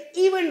are getting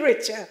even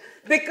richer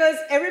because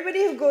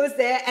everybody who goes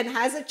there and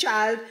has a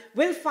child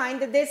will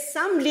find that there's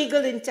some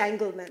legal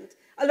entanglement.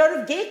 A lot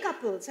of gay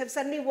couples have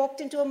suddenly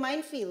walked into a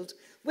minefield,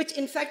 which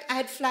in fact I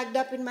had flagged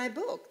up in my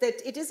book, that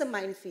it is a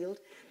minefield,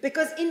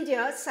 because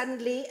India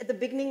suddenly at the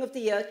beginning of the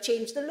year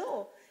changed the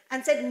law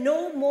and said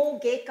no more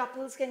gay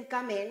couples can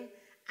come in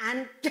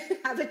and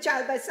have a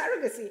child by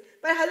surrogacy.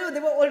 But hello,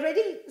 there were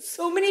already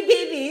so many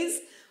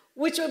babies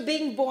which were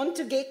being born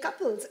to gay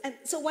couples. And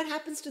so what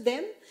happens to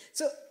them?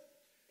 So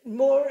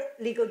more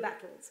legal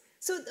battles.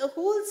 So the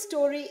whole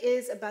story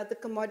is about the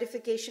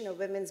commodification of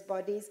women's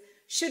bodies.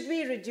 Should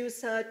we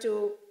reduce her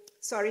to,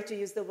 sorry to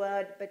use the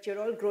word, but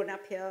you're all grown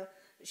up here,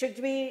 should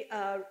we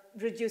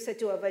reduce her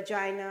to a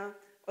vagina?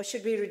 Or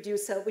should we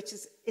reduce her, which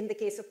is in the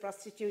case of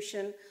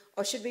prostitution,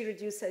 or should we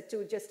reduce her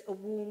to just a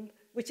womb,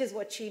 which is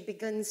what she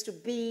begins to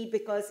be,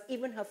 because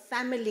even her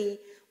family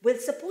will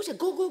support her.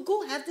 Go, go,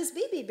 go, have this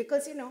baby,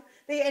 because, you know,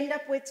 they end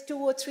up with 2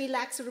 or 3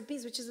 lakhs of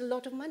rupees, which is a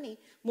lot of money,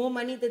 more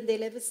money than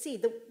they'll ever see.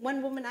 The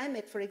one woman I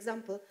met, for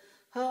example,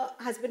 her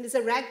husband is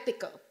a rag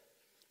picker.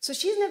 So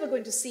she's never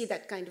going to see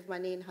that kind of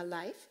money in her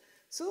life.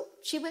 So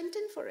she went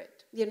in for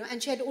it, you know,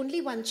 and she had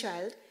only 1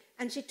 child.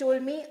 And she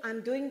told me,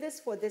 I'm doing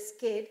this for this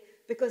kid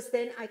because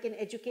then I can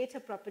educate her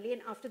properly.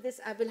 And after this,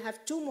 I will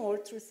have 2 more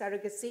through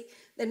surrogacy.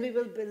 Then we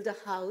will build a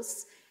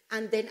house.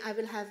 And then I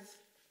will have,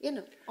 you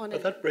know, on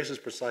it. But that raises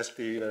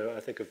precisely, you know, I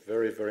think a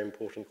very, very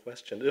important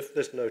question. If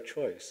there's no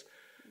choice,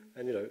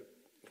 and, you know,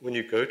 when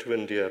you go to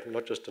India,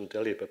 not just in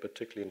Delhi, but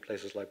particularly in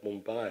places like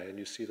Mumbai, and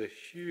you see the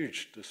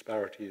huge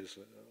disparities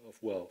of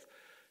wealth,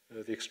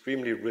 the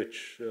extremely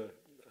rich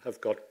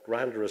have got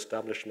grander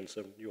establishments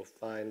than you'll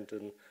find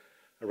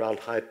around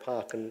Hyde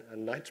Park and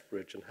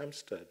Knightsbridge and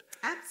Hampstead.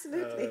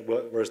 Absolutely.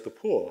 Whereas the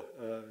poor,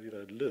 you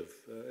know, live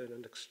in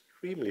an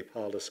extremely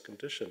parlous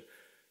condition.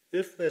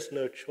 If there's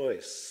no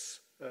choice,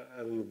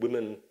 and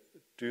women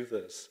do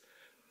this,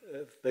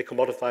 they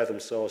commodify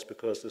themselves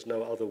because there's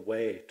no other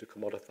way to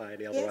commodify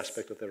any other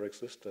aspect of their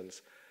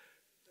existence.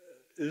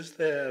 Is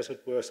there, as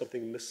it were,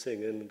 something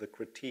missing in the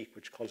critique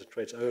which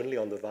concentrates only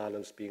on the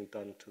violence being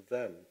done to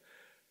them,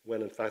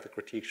 when in fact the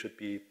critique should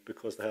be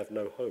because they have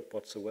no hope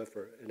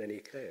whatsoever in any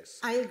case?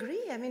 I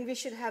agree. I mean, we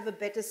should have a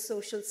better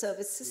social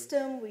service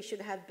system. We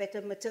should have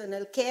better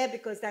maternal care,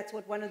 because that's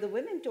what one of the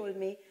women told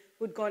me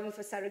who'd gone in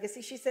for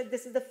surrogacy. She said,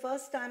 this is the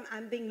first time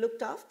I'm being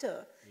looked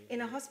after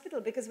in a hospital,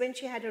 because when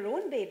she had her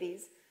own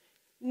babies,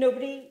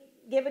 nobody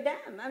gave a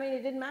damn. I mean,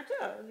 it didn't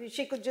matter.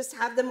 She could just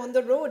have them on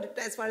the road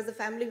as far as the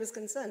family was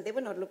concerned. They were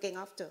not looking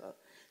after her.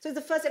 So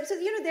the first episode,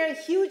 you know, there are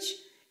huge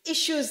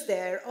issues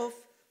there of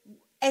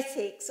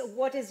ethics, of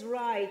what is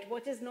right,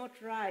 what is not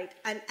right,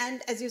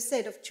 and as you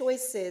said, of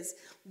choices.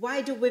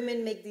 Why do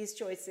women make these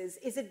choices?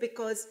 Is it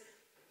because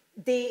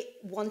they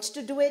want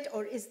to do it,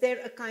 or is there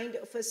a kind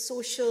of a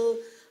social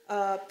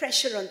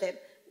pressure on them?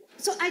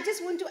 So I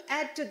just want to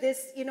add to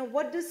this, you know,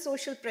 what does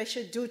social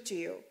pressure do to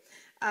you?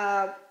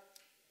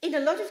 In a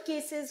lot of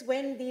cases,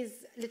 when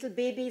these little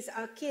babies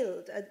are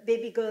killed,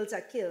 baby girls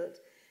are killed,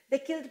 they're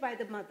killed by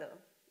the mother,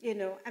 you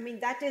know. I mean,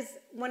 that is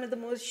one of the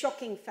most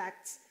shocking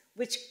facts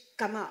which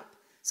come up.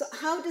 So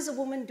how does a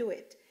woman do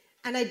it?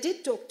 And I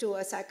did talk to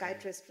a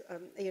psychiatrist,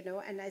 you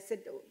know, and I said,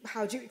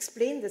 how do you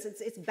explain this?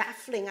 It's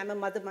baffling. I'm a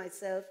mother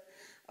myself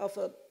of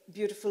a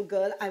beautiful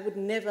girl. I would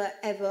never,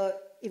 ever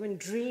even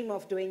dream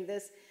of doing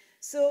this.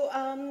 So,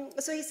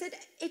 so he said,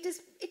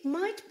 it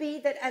might be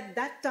that at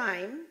that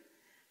time,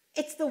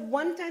 it's the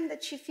one time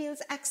that she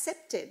feels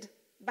accepted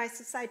by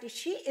society.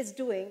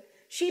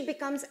 She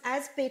becomes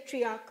as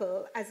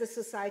patriarchal as the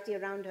society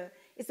around her.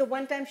 It's the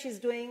one time she's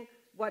doing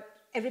what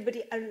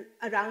everybody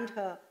around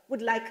her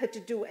would like her to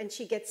do, and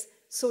she gets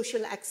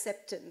social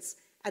acceptance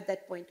at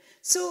that point.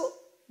 So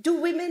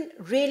do women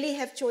really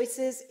have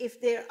choices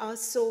if they are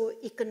so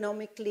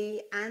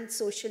economically and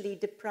socially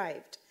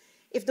deprived?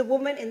 If the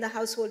woman in the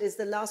household is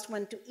the last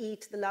one to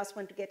eat, the last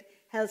one to get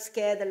health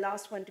care, the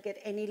last one to get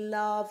any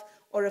love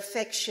or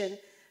affection,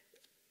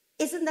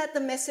 isn't that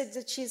the message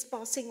that she's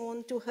passing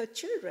on to her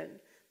children?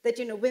 That,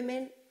 you know,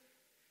 women,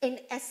 in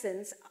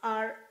essence,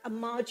 are a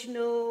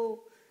marginal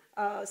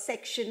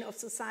section of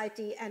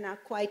society and are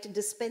quite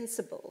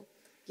dispensable,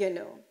 you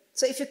know.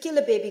 So if you kill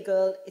a baby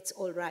girl, it's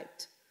all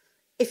right.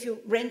 If you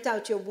rent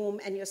out your womb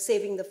and you're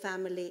saving the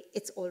family,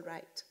 it's all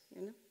right,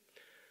 you know.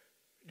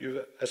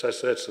 You, as I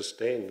said,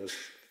 sustain this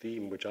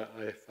theme, which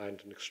I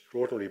find an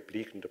extraordinarily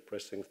bleak and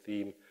depressing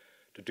theme,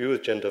 to do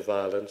with gender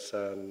violence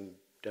and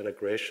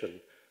denigration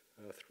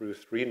through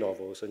 3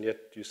 novels, and yet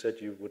you said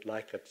you would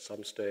like at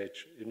some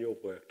stage in your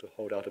work to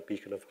hold out a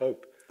beacon of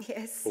hope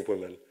for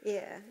women.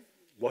 Yeah.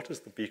 What is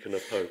the beacon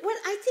of hope? Well,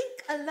 I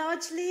think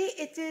largely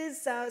it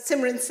is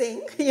Simran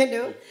Singh, you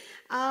know,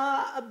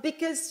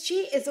 because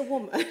she is a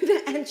woman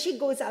and she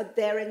goes out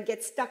there and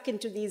gets stuck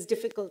into these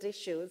difficult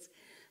issues.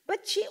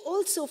 But she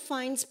also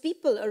finds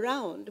people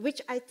around,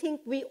 which I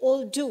think we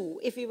all do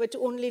if we were to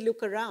only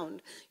look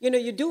around. You know,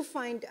 you do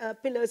find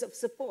pillars of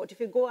support. If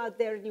you go out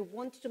there and you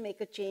want to make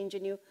a change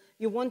and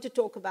you want to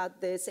talk about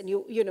this and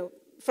you know,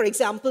 for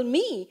example,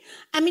 me.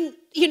 I mean,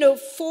 you know,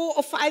 4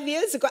 or 5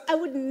 years ago, I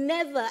would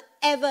never,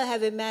 ever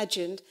have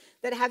imagined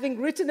that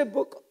having written a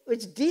book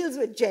which deals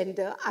with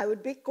gender, I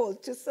would be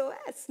called to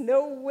SOAS.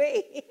 No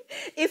way.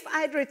 If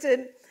I'd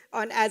written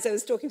on, as I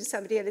was talking to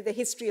somebody earlier, the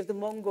history of the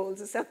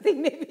Mongols or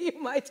something, maybe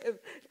you might have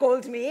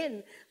called me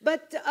in.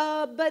 But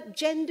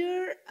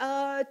gender,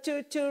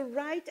 to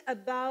write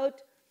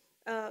about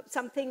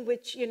something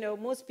which, you know,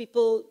 most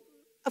people,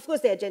 of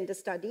course there are gender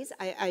studies,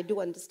 I do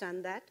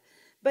understand that,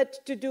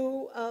 but to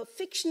do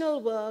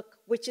fictional work,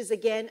 which is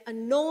again a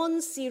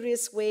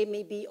non-serious way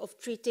maybe of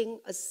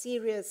treating a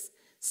serious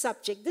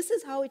subject. This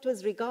is how it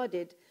was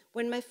regarded.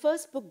 When my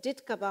first book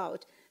did come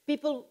out,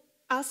 people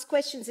asked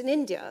questions in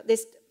India.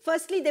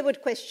 Firstly, they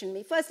would question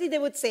me. Firstly, they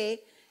would say,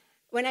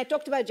 when I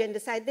talked about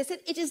gendercide, they said,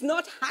 it is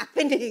not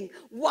happening.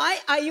 Why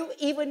are you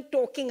even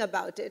talking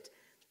about it?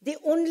 The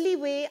only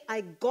way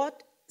I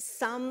got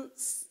some,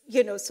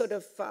 you know, sort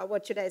of,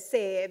 what should I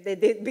say, they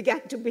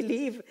began to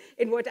believe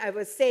in what I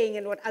was saying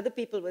and what other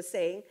people were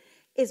saying,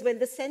 is when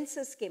the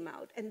census came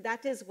out. And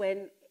that is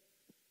when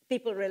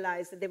people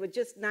realized that there were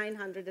just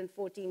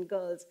 914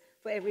 girls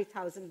for every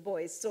 1,000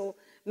 boys. So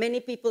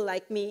many people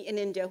like me in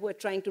India who are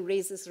trying to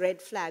raise this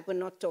red flag were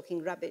not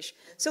talking rubbish.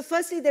 So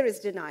firstly, there is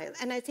denial.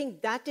 And I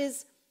think that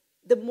is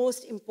the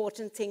most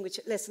important thing, which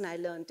lesson I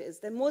learned, is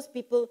that most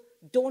people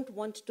don't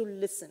want to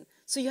listen.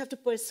 So you have to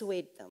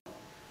persuade them.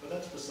 Well,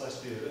 that's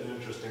precisely an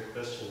interesting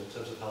question in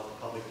terms of how the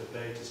public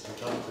debate is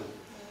conducted.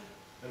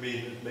 I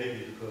mean, it may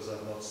be because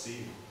I've not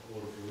seen all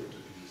of your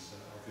interviews.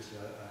 Obviously,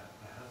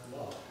 I have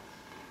not.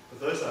 But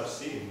those I've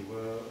seen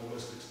were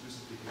almost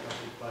exclusively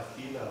conducted by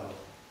female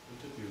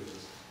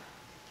interviewers.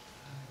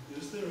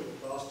 Is there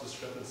a vast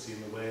discrepancy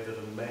in the way that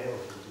a male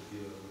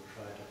interviewer would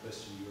try to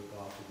question you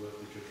about the work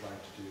that you're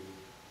trying to do?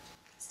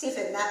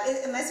 Stephen, now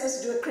am I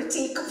supposed to do a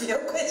critique of your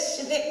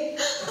questioning?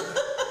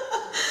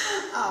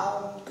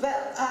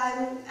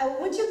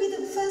 Would you be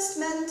the first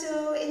man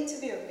to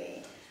interview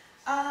me?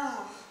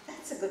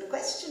 That's a good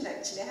question,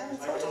 actually. I haven't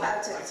thought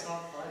about it. I can't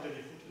find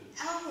any footage.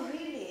 Oh,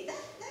 really?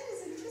 That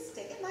is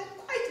interesting. It might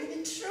quite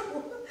be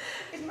true.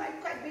 It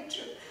might quite be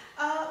true.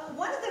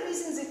 One of the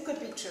reasons it could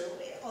be true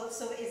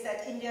also is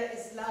that India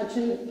is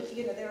largely,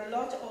 you know, there are a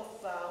lot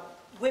of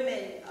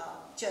women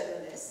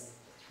journalists,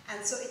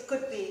 and so it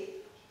could be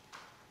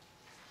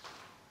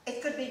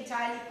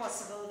entirely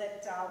possible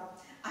that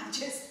I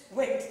just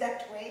went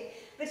that way.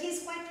 But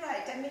he's quite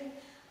right. I mean,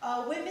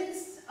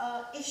 women's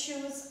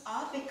issues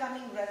are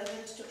becoming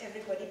relevant to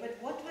everybody, but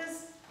what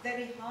was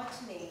very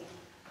heartening,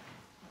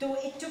 though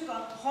it took a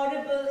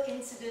horrible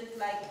incident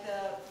like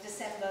the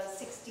December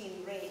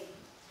 16 raid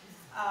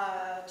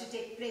to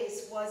take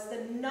place, was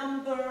the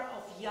number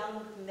of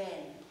young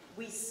men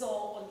we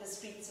saw on the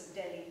streets of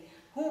Delhi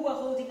who were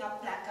holding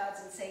up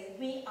placards and saying,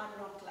 we are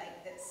not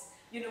like this.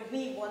 You know,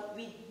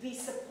 we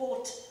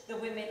support the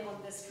women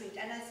on the street.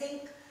 And I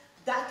think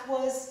that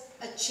was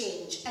a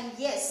change. And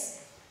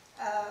yes,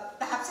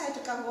 perhaps I had to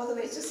come all the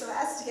way to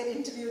SOAS to get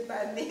interviewed by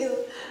a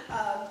male,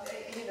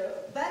 you know.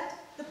 But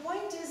the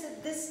point is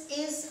that this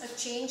is a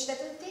change that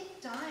will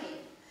take time.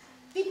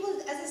 People,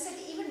 as I said,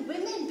 even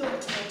women don't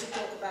want to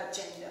talk about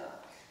gender.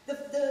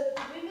 The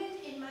women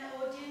in my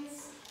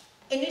audience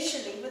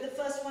initially were the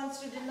first ones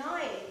to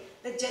deny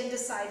that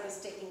gendercide was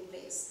taking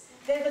place.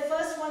 They're the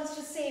first ones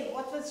to say,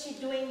 what was she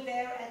doing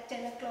there at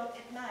 10 o'clock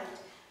at night?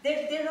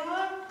 There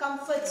are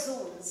comfort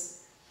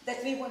zones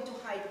that we want to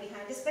hide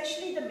behind,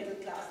 especially the middle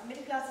class. The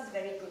middle class is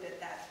very good at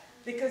that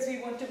because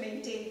we want to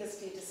maintain the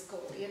status quo,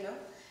 you know.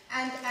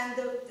 And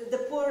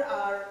the poor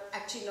are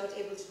actually not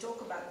able to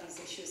talk about these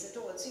issues at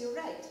all. So you're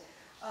right.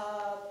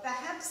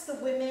 Perhaps the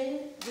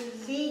women will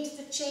lead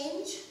the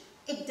change.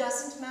 It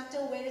doesn't matter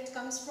where it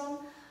comes from.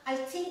 I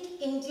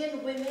think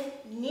Indian women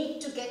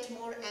need to get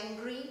more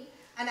angry.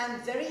 And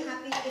I'm very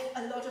happy if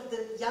a lot of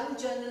the young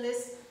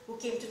journalists who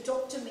came to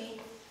talk to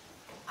me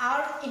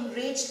are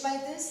enraged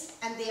by this,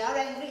 and they are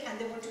angry, and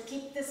they want to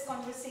keep this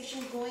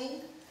conversation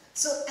going.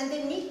 So, and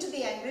they need to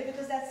be angry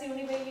because that's the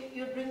only way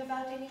you bring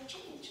about any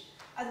change.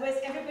 Otherwise,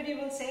 everybody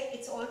will say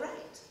it's all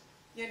right,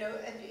 you know,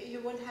 and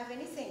you won't have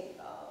anything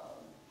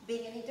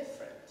being any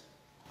different.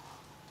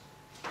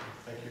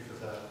 Thank you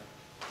for that.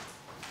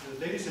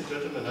 Ladies and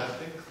gentlemen, I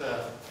think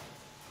that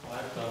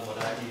I've done what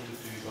I need to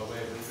do by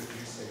way of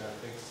introducing, I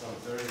think, some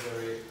very,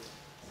 very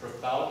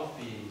profound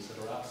themes that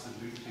are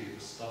absolutely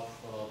the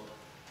stuff of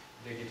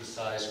Lady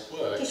Desai's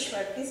work.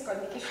 Kishwar, please call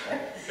me Kishwar.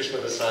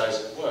 Kishwar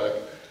Desai's work.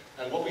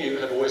 And what we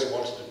have always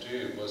wanted to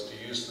do was to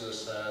use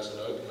this as an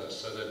opener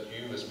so that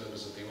you, as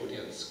members of the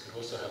audience, could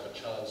also have a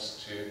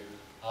chance to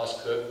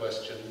ask her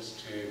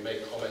questions, to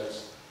make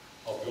comments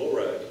of your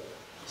own.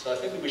 So I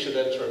think that we should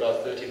enter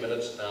about 30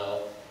 minutes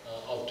now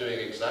of doing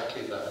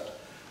exactly that.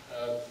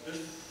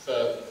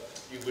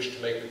 If you wish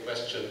to make a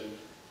question,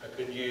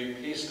 could you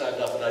please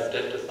stand up and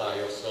identify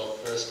yourself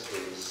first,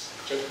 please?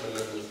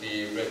 Gentleman in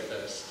the red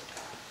vest.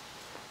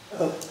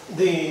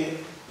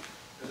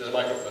 There's a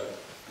microphone.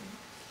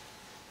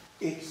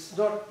 It's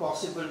not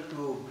possible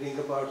to bring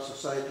about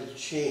societal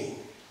change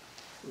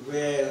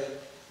where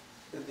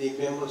the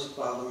members of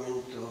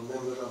parliament or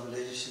members of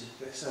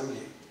legislative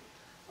assembly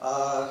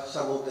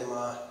some of them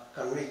are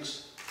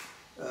convicts,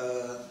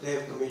 they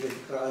have committed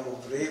crime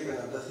of rape and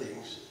other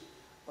things,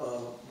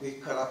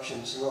 big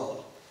corruptions and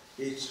all.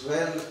 It's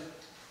well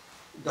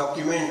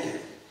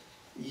documented,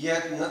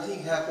 yet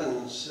nothing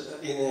happens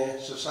in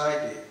a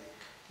society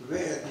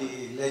where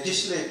the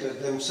legislators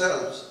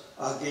themselves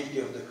are guilty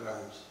of the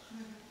crimes.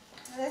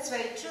 That's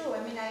very true. I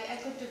mean, I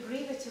couldn't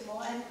agree with you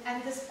more.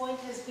 And this point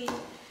has been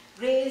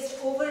raised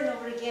over and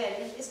over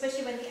again,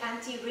 especially when the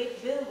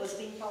anti-rape bill was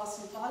being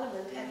passed in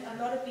Parliament. And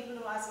a lot of people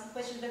are asking the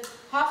question that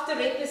half the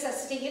rapists are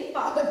sitting in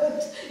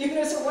Parliament.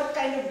 So what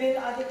kind of bill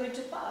are they going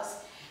to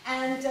pass?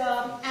 And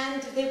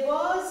there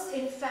was,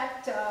 in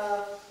fact,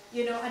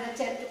 an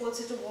attempt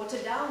also to water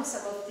down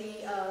some of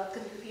the,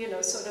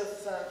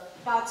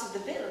 parts of the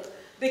bill,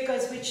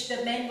 which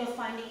the men were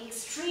finding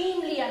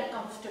extremely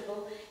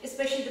uncomfortable,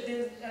 especially the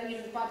bill,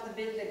 part of the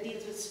bill that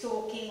deals with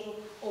stalking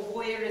or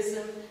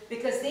voyeurism,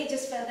 because they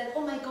just felt that,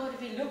 oh my God,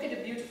 if we look at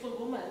a beautiful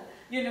woman,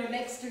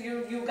 next to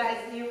you,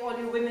 all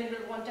you women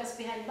will want us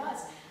behind bars.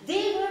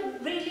 They were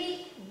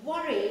really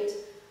worried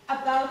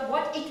about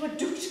what it would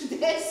do to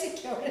their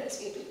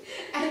security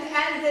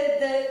and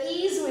the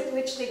ease with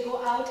which they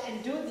go out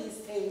and do these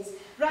things,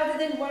 rather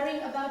than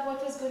worrying about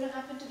what was going to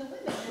happen to the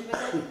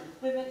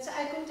women. So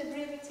I couldn't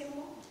agree with him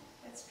more.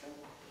 That's true.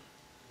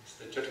 It's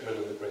the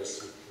gentleman in the grey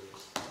suit,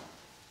 please.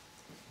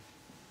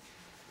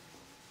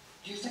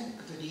 Do you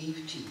think that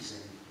eve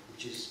teasing,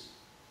 which is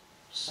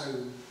so,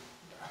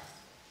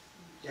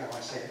 dare I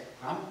say it,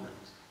 rampant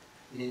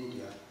in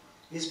India,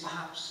 is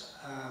perhaps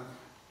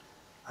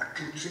a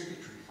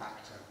contributory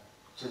factor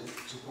to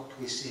what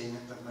we're seeing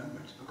at the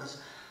moment?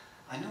 Because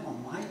I know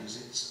on my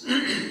visits,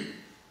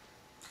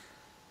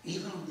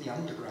 even on the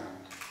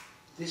underground,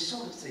 this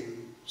sort of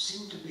thing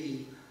seemed to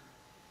be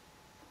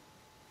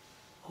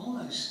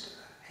almost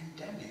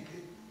endemic.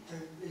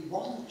 It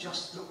wasn't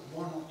just that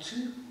one or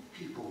two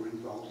people were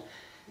involved.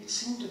 It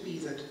seemed to be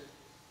that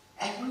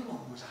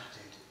everyone was at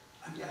it.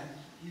 And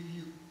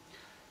you,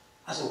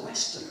 as a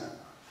Westerner,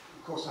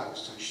 of course I was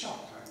so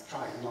shocked. I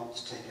tried not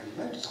to take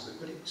any notice of it,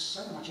 but it was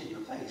so much in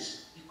your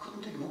face, you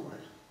couldn't ignore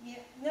it.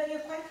 Yeah, no, you're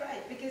quite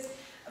right, because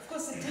of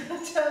course the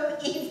term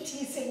eve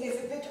teasing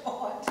is a bit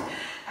odd,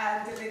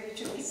 and maybe it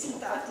should be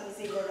Sita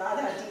teasing or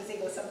Radha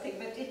teasing or something,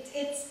 but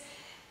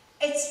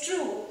it's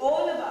true.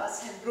 All of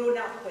us have grown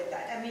up with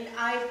that. I mean,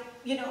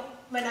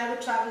 when I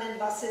would travel in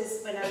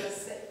buses, when I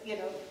was,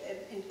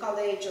 in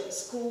college or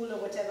school or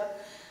whatever,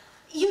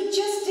 you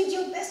just did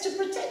your best to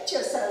protect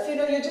yourself.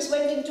 You just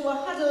went into a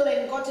huddle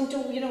and got into,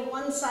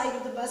 one side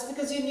of the bus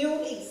because you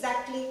knew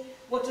exactly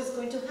what was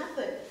going to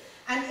happen.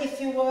 And if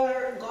you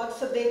were, God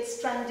forbid,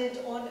 stranded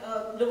on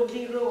a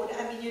lonely road,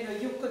 I mean,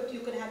 you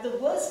could have the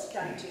worst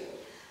done to you.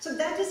 So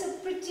that is a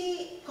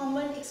pretty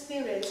common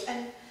experience.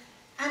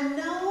 And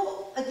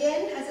now,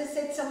 again, as I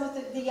said, some of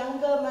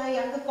my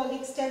younger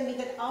colleagues tell me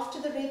that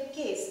after the rape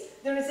case,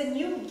 there is a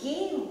new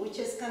game which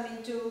has come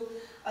into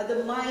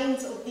the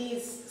minds of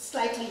these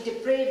slightly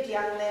depraved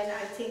young men,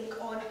 I think,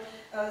 on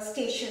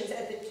stations,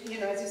 at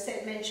the, as you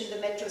said, mentioned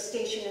the metro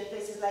station and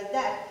places like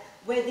that,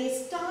 where they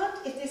start,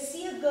 if they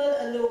see a girl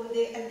alone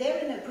and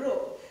they're in a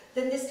group,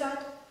 then they start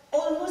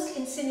almost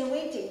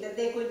insinuating that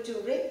they're going to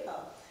rape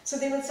her. So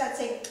they will start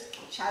saying,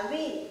 shall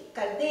we,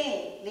 kar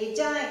dein, le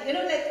jaye,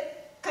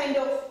 like kind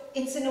of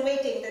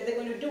insinuating that they're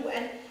going to do,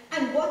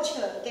 and watch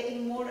her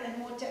getting more and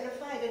more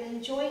terrified and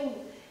enjoying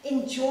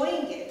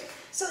it.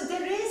 So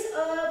there is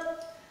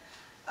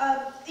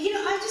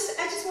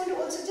I just want to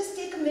also just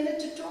take a minute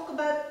to talk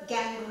about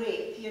gang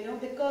rape,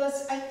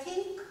 because I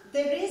think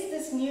there is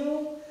this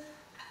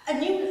a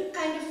new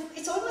kind of,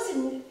 it's almost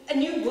a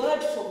new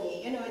word for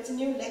me, it's a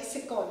new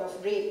lexicon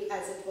of rape,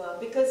 as it were,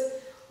 because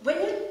when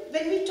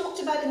we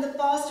talked about in the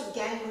past of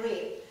gang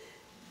rape,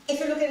 if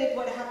you look at it,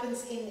 what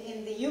happens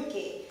in the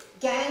UK,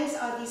 gangs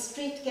are these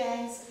street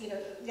gangs,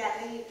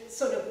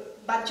 sort of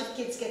bunch of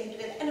kids getting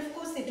together, and of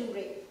course they do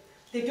rape.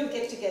 They do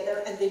get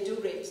together and they do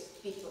rape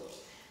people.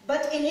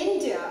 But in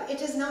India, it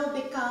has now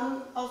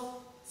become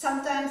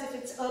sometimes if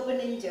it's urban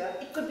India,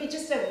 it could be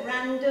just a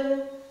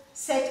random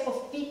set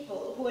of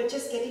people who are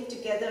just getting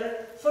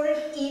together for an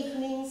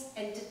evening's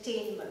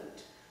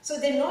entertainment. So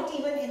they're not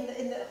even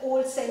in the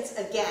old sense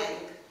a gang.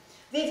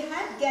 We've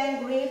had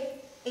gang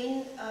rape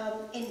in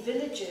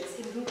villages,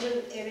 in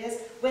rural areas,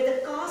 where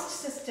the caste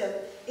system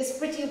is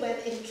pretty well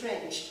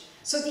entrenched.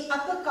 So the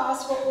upper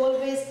caste were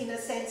always, in a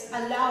sense,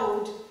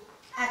 allowed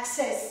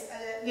access,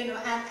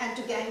 and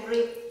to gang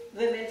rape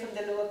women from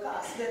the lower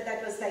caste.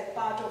 That was like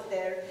part of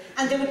their,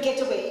 and they would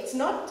get away. It's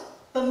not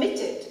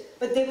permitted,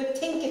 but they would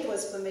think it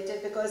was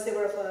permitted because they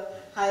were of a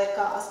higher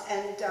caste.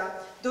 And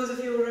those of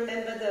you who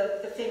remember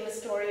the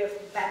famous story of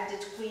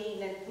Bandit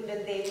Queen and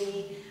Pulan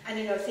Devi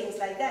and things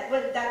like that,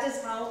 well, that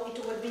is how it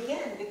all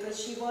began,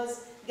 because she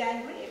was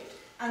gang raped.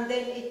 And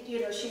then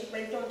she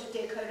went on to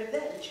take her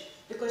revenge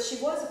because she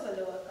was of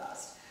a lower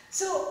caste.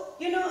 So,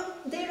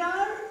 there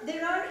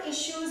are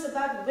issues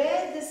about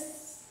where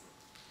this,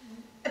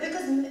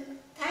 because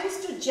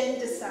thanks to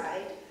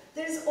gendercide,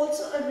 there is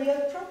also a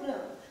real problem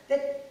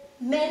that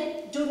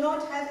men do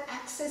not have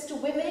access to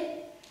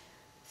women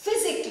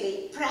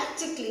physically,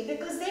 practically,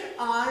 because there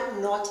are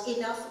not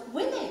enough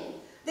women.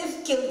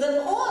 They've killed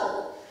them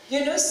all.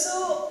 You know,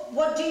 so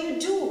what do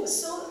you do?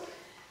 So,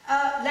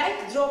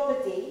 like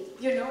Draupadi,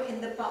 you know,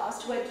 in the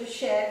past, who had to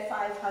share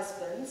 5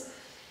 husbands,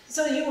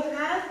 so you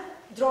have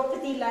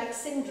Draupadi-like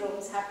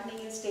syndromes happening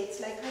in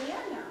states like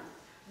Haryana,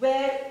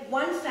 where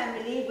one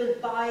family will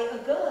buy a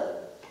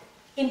girl,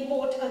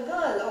 import a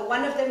girl, or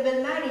one of them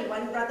will marry,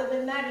 one brother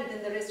will marry,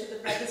 then the rest of the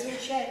brothers will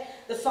share,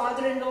 the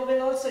father-in-law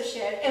will also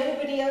share,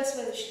 everybody else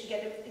will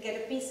get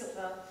a piece of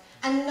her.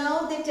 And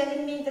now they're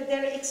telling me that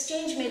there are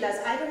exchange melas.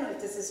 I don't know if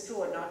this is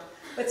true or not,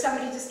 but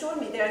somebody just told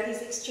me there are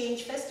these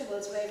exchange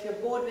festivals where if you're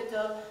bored with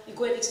her, you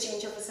go and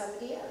exchange her for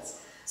somebody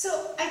else.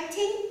 So I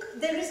think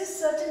there is a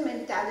certain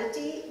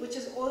mentality which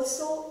is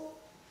also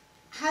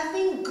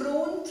having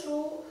grown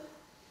through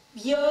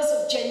years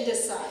of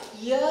gendercide,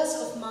 years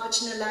of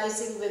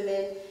marginalizing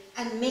women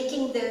and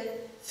making them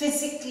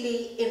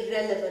physically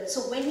irrelevant.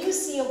 So when you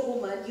see a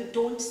woman, you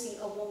don't see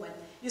a woman.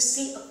 You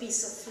see a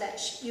piece of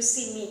flesh, you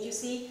see meat, you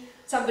see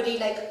somebody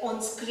like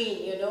on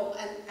screen, you know,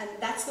 and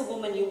that's the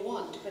woman you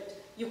want, but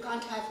you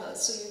can't have her,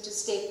 so you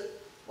just take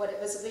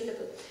whatever's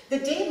available. The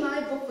day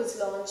my book was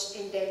launched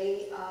in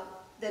Delhi,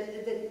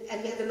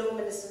 and we had the Law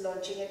Minister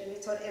launching it, and we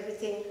thought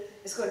everything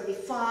is going to be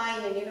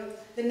fine, and you know,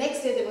 the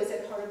next day there was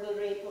that horrible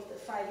rape of the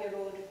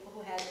 5-year-old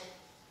who had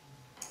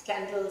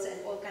candles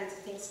and all kinds of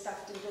things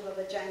stuffed into her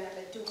vagina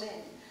by 2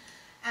 men.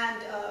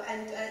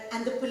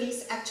 And the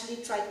police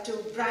actually tried to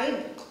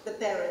bribe the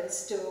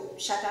parents to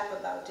shut up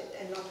about it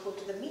and not go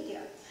to the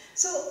media.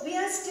 So we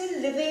are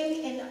still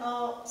living in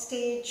a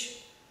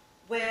stage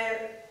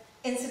where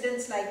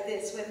incidents like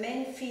this, where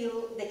men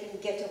feel they can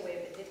get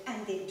away with it,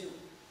 and they do,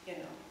 you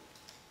know.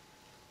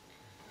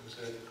 There was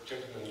a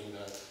gentleman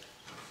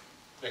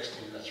next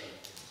to you, that's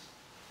right.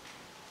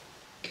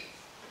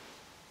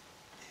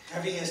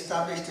 Having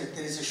established that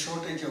there is a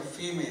shortage of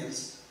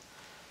females,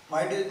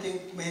 why do you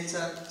think males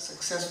are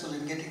successful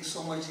in getting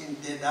so much in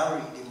their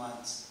dowry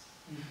demands?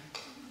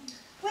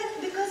 Well,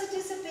 because it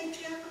is a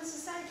patriarchal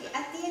society.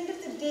 At the end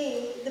of the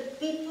day, the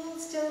people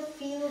still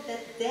feel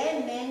that their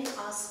men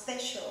are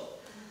special.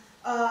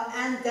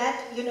 And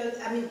that, you know,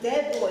 I mean,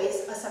 their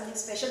boys are something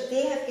special.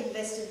 They have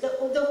invested. The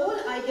whole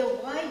idea,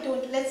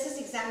 let's just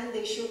examine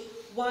the issue,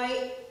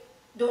 why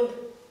don't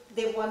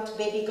they want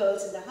baby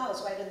girls in the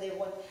house? Why don't they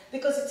want,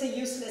 because it's a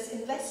useless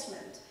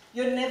investment.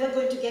 You're never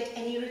going to get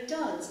any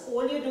returns.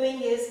 All you're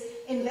doing is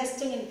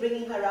investing and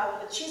bringing her up,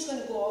 but she's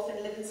going to go off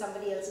and live in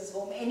somebody else's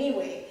home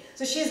anyway.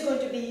 So she's going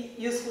to be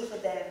useful for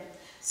them.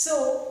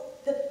 So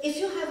if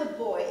you have a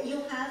boy,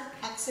 you have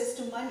access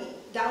to money.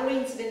 Dowry,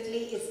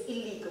 incidentally, is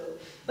illegal,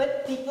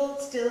 but people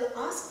still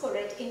ask for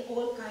it in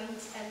all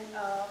kinds and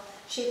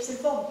shapes and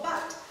forms.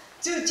 But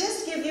to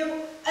just give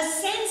you a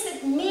sense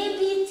that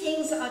maybe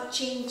things are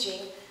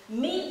changing,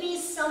 maybe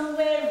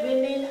somewhere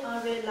women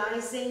are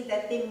realizing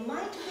that they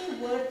might be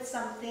worth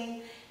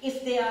something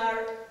if they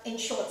are in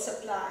short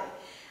supply.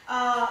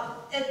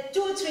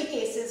 2 or 3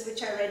 cases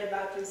which I read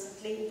about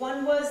recently.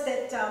 One was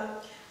that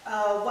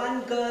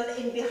one girl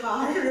in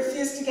Bihar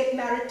refused to get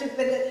married to,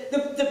 when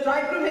the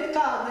bridegroom had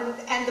come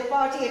and the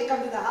party had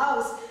come to the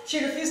house,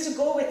 she refused to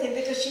go with him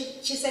because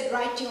she said,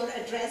 write your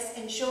address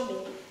and show me.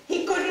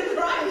 He couldn't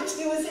write,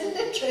 he was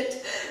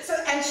illiterate. So,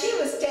 and she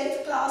was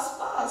 10th class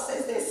pass,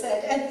 as they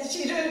said, and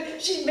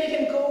she made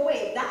him go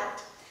away,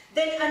 that.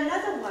 Then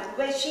another one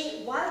where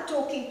she, while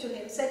talking to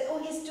him, said, oh,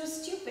 he's too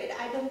stupid,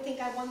 I don't think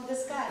I want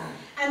this guy.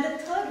 And the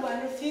third one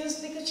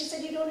refused because she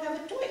said, you don't have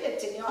a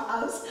toilet in your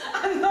house,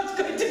 I'm not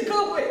going to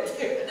go with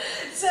you.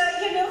 So,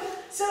 you know,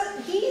 so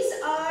these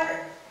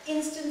are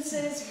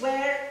instances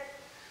where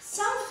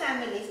some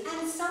families,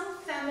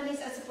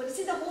 are supported.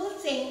 See, the whole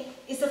thing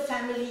is a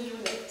family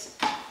unit.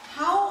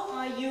 How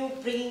are you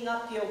bringing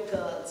up your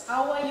girls?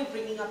 How are you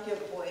bringing up your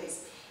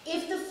boys?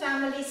 If the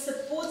family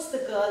supports the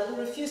girl who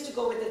refused to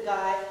go with the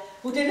guy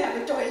who didn't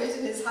have a toilet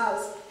in his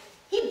house,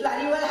 he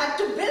bloody well had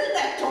to build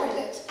that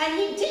toilet, and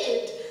he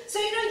did. So,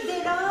 you know,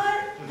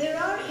 there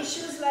are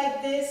issues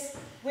like this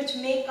which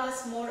make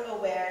us more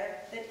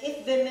aware that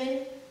if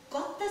women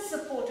got the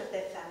support of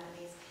their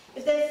families,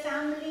 if their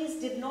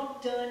families did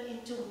not turn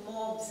into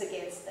mobs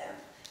against them,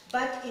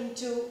 but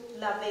into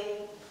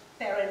loving,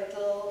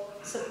 parental,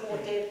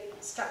 supportive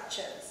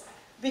structures,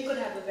 we could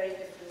have a very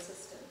different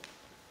system.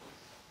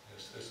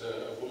 Yes, there's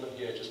a woman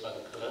here just by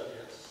the pillar,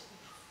 yes.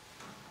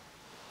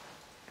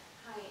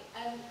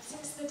 Hi.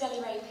 Since the Delhi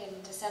rape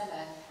in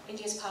December,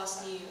 India's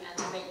passed new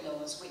anti-rape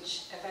laws,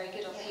 which are very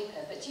good on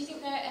paper, but do you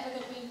think they're ever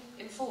going to be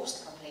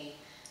enforced properly,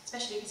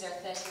 especially because there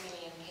are 30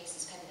 million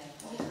cases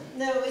pending?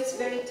 No, it's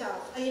very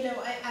tough. You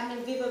know, I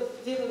mean, we were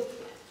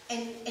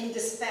in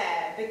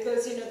despair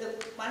because, you know,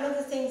 one of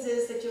the things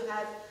is that you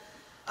have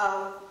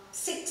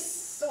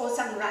 6 or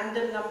some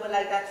random number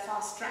like that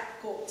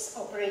fast-track courts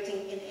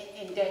operating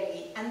in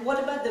Delhi. And what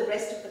about the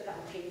rest of the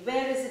country?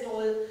 Where is it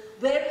all?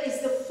 Where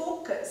is the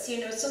focus? You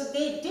know, so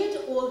they did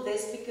all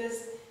this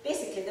because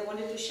basically they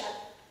wanted to shut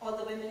all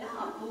the women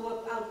up who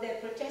were out there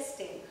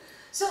protesting.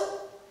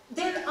 So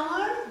there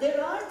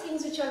are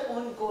things which are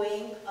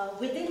ongoing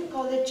within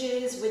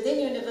colleges, within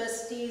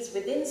universities,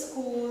 within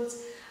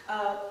schools.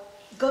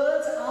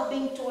 girls are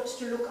being taught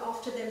to look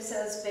after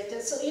themselves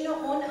better. So, you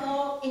know, on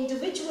an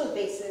individual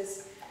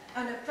basis,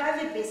 on a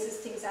private basis,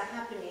 things are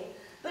happening.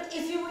 But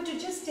if you were to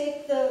just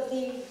take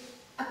the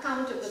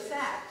account of the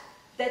fact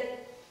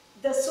that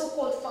the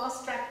so-called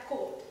fast-track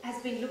court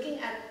has been looking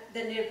at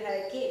the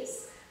Nirbhaya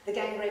case, the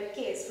gang rape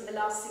case, for the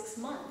last 6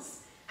 months,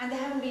 and they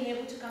haven't been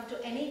able to come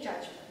to any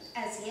judgment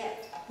as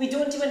yet. We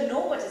don't even know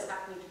what is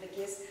happening to the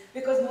case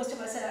because most of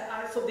us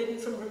are forbidden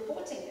from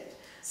reporting it.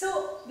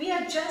 So we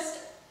are just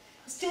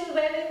still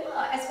where we were.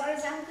 As far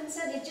as I'm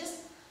concerned,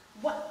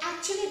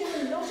 actually there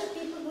were a lot of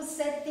people who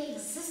said the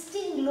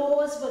existing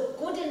laws were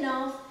good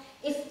enough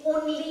if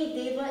only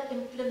they were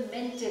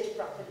implemented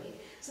properly.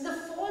 So the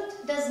fault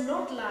does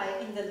not lie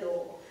in the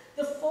law.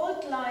 The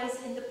fault lies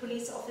in the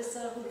police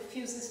officer who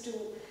refuses to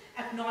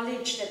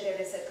acknowledge that there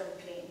is a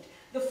complaint.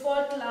 The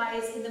fault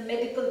lies in the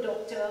medical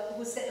doctor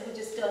who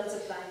just turns a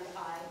blind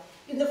eye.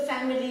 In the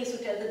families who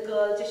tell the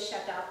girl, just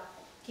shut up,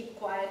 keep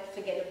quiet,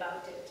 forget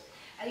about it.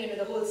 And you know,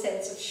 the whole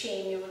sense of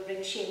shame, you will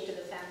bring shame to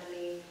the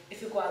family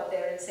if you go out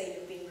there and say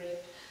you've been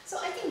raped. So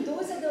I think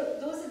those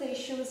are the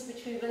issues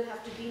which we will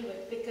have to deal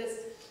with, because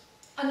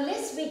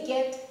unless we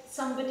get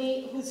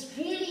somebody who's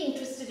really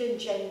interested in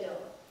gender,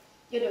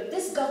 you know,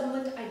 this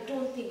government I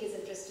don't think is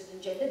interested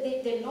in gender.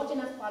 There are not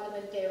enough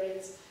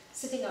parliamentarians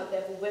sitting out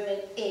there for women.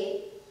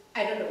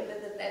 I don't know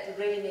whether that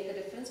will really make a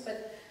difference,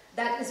 but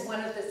that is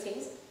one of the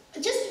things.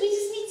 We just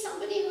need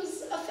somebody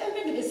who's a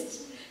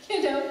feminist,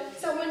 you know,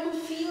 someone who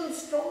feels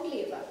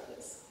strongly about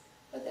this.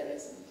 But there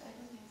isn't. I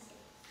don't think so.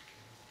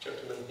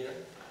 Gentleman here.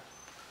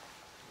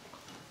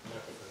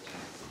 Microphone.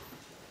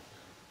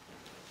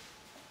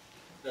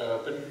 No,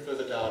 a bit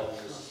further down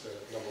is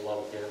number 1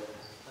 here.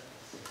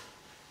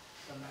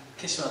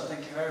 Kishwar, thank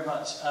you very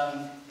much.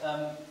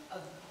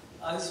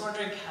 I was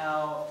wondering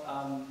how,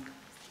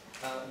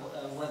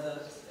 whether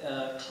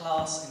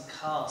class and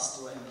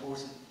caste were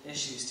important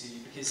issues to you,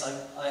 because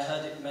I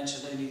heard it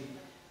mentioned only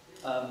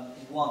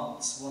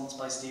once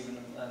by Stephen,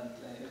 and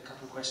a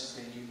couple of questions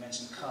ago you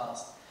mentioned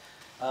caste.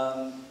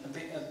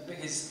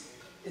 Because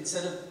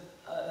instead of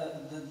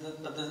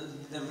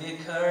the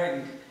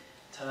reoccurring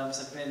terms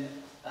has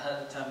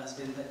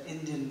been the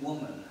Indian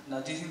woman.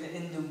 Now, do you think the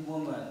Indian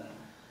woman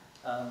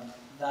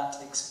that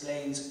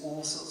explains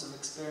all sorts of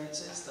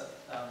experiences that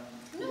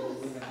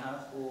women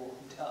have, or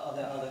are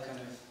there other kind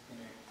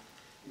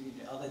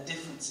of, are there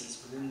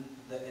differences within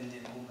the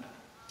Indian woman?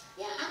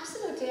 Yeah,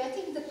 absolutely. I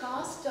think the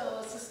caste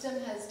system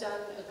has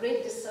done a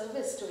great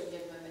disservice to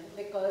Indian women,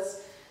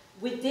 because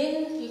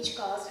within each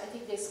caste, I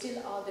think they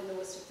still are the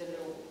lowest of the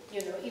low.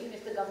 You know, even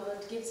if the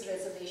government gives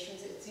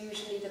reservations, it's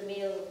usually the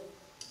male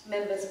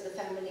members of the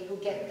family who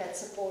get that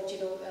support, you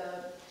know,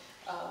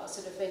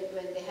 sort of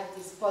when they have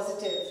these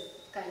positive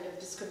kind of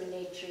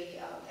discriminatory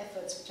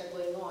efforts which are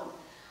going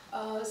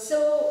on.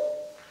 So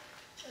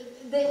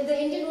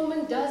the Indian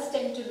woman does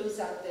tend to lose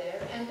out there,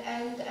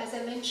 and as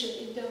I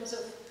mentioned, in terms of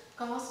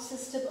caste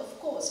system, of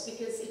course,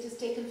 because it is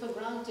taken for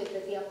granted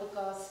that the upper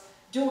caste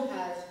do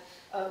have,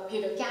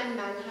 you know, can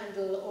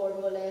manhandle or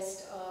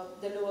molest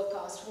the lower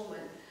caste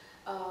woman.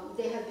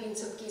 There have been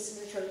some cases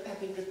which have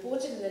been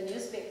reported in the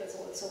newspapers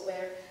also,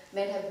 where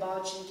men have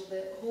barged into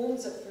the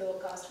homes of lower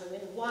caste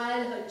women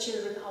while her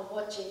children are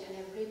watching and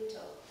have raped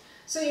her.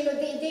 So, you know,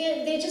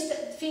 they just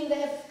feel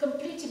they have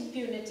complete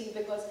impunity,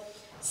 because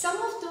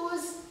some of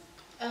those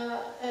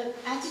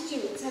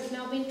attitudes have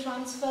now been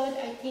transferred,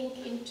 I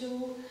think,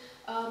 into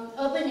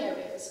urban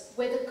areas,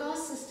 where the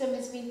caste system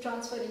has been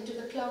transferred into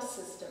the class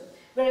system.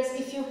 Whereas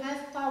if you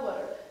have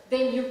power,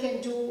 then you can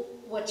do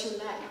what you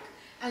like.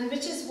 And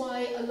which is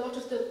why a lot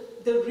of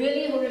the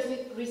really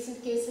horrific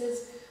recent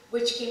cases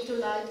which came to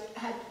light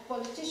had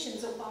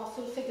politicians or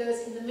powerful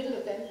figures in the middle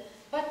of them,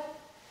 but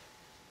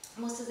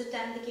most of the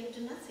time they came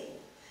to nothing.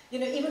 You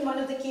know, even one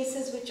of the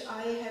cases which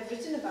I have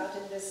written about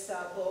in this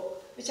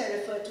book, which I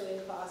refer to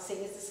in passing,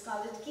 is the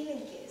Scarlet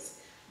Killing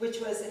case, which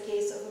was a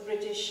case of a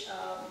British,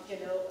 you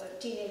know,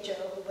 a teenager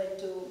who went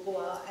to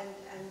Goa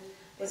and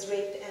was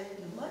raped and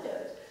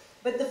murdered.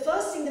 But the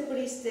first thing the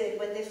police did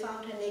when they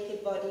found her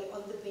naked body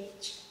on the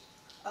beach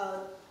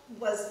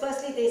was,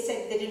 firstly, they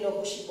said they didn't know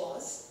who she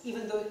was,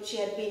 even though she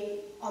had been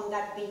on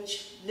that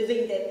beach,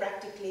 living there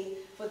practically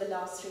for the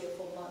last 3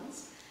 or 4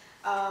 months.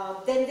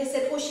 Then they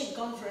said, oh, she'd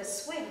gone for a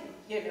swim,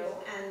 you know,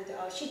 and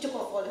she took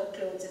off all her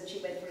clothes and she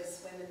went for a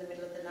swim in the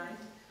middle of the night.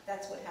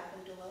 That's what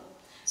happened to her.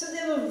 So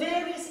there were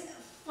various,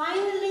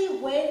 finally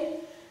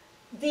when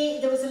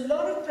there was a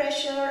lot of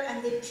pressure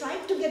and they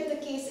tried to get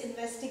the case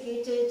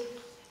investigated,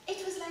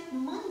 it was like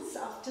months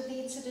after the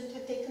incident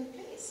had taken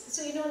place.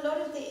 So, you know, a lot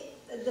of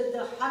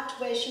the hut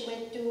where she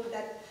went to,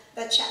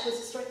 that shack was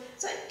destroyed.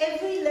 So at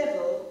every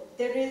level,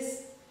 there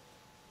is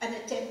an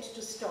attempt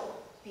to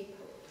stop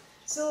people.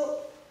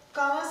 So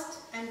caste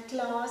and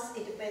class,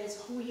 it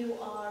depends who you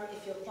are,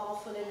 if you're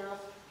powerful enough,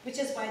 which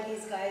is why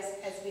these guys,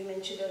 as we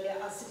mentioned earlier,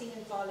 are sitting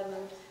in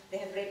parliament. They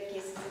have rape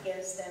cases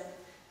against them,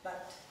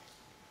 but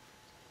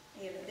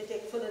you know, they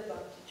take full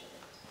advantage of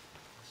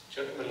it.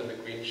 Gentleman in the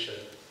green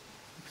shirt.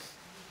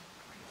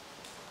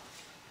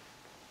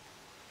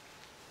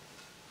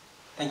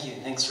 Thank you.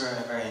 Thanks for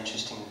a very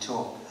interesting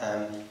talk.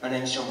 My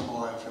name is John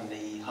Paul. I'm from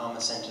the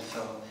Harmer Centre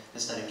for the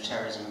Study of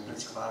Terrorism and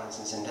Political Violence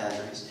in St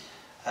Andrews.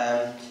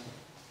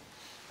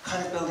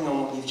 Kind of building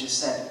on what you've just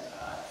said,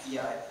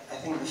 I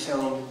think the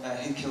film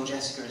Who Killed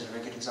Jessica is a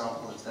very good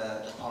example of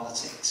the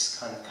politics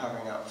kind of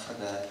covering up for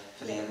the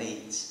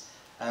elites.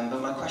 But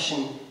my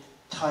question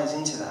ties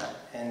into that,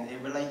 and it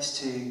relates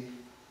to,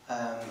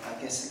 I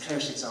guess the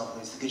clearest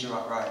example is the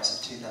Gujarat riots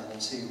of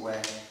 2002,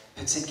 where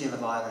particular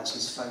violence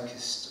was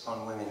focused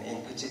on women in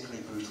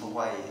particularly brutal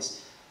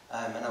ways.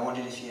 And I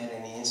wondered if you had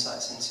any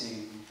insights into,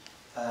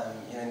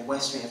 in the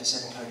West we have a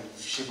certain code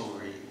of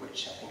chivalry,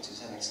 which I think to a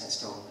certain extent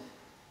still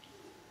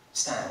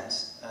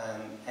stands.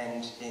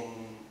 And in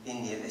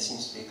India there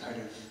seems to be a code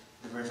of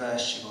the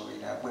reverse chivalry,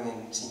 that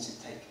women seem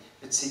to take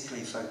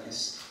particularly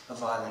focus of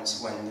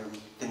violence when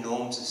the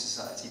norms of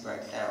society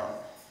break down,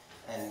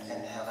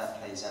 and how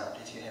that plays out,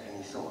 if you have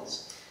any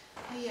thoughts.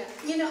 Yeah,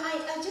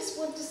 I just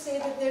want to say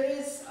that there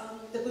is,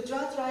 the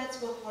Gujarat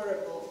riots were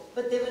horrible,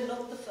 but they were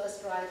not the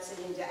first riots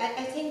in India.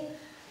 I think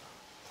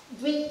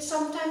we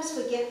sometimes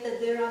forget that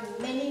there are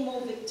many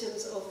more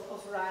victims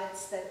of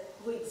riots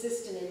who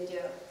exist in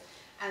India.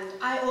 And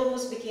I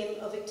almost became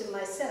a victim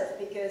myself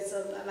because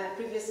my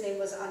previous name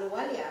was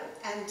Anuwalia,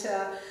 and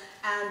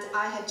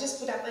I had just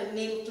put up a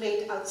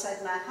nameplate outside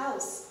my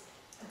house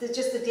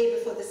just the day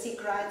before the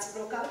Sikh riots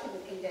broke out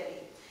in Delhi.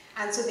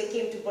 And so they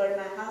came to burn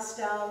my house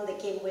down, they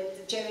came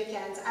with jerry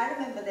cans. I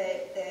remember their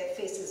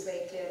faces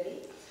very clearly.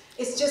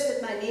 It's just that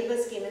my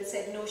neighbors came and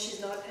said, no, she's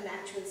not an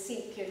actual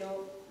Sikh,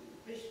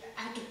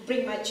 I had to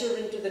bring my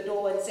children to the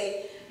door and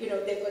say,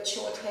 they've got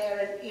short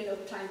hair,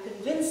 and, try and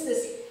convince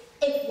this.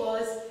 It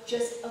was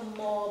just a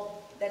mob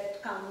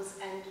that comes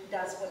and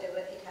does whatever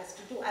it has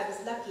to do. I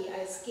was lucky,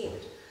 I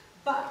escaped.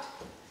 But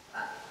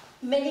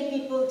many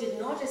people did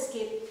not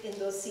escape in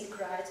those Sikh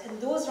riots,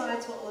 and those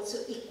riots were also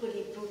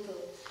equally brutal.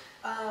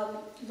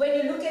 When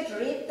you look at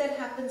rape that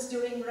happens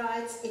during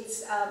riots,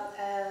 it's,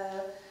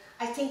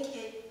 I think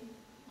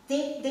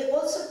they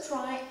also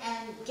try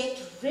and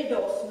get rid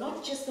of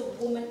not just the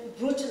woman,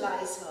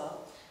 brutalize her,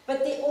 but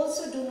they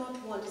also do not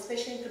want,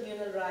 especially in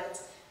communal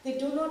riots, they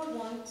do not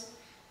want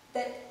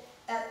that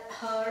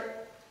her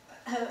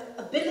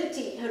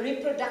ability, her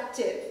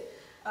reproductive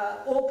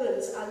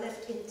organs are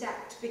left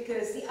intact,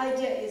 because the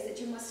idea is that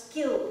you must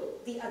kill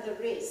the other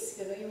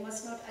race, you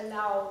must not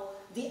allow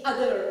the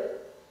other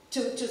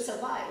to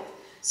survive.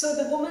 So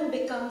the woman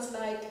becomes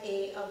like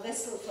a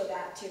vessel for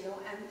that,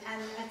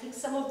 and I think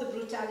some of the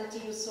brutality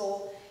you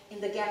saw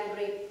in the gang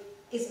rape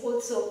is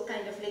also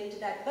kind of linked to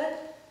that.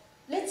 But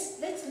let's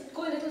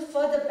go a little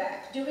further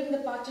back. During the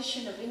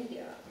partition of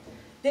India,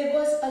 there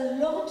was a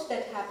lot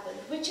that happened,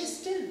 which is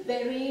still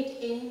buried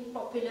in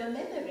popular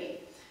memory.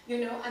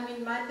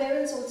 My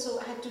parents also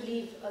had to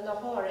leave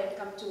Lahore and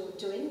come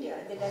to India.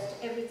 They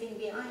left everything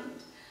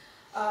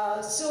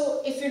behind.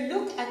 So if you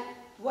look at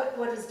what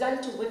was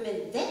done to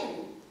women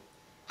then,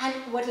 and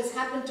what has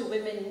happened to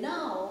women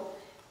now,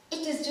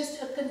 it is just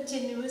a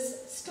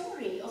continuous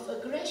story of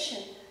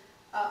aggression,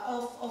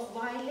 of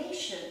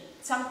violation.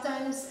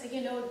 Sometimes,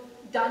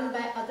 done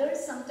by others,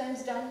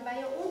 sometimes done by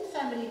your own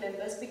family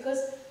members,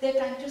 because they're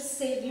trying to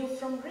save you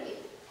from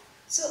rape.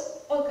 So,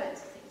 all kinds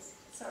of things.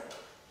 Sorry.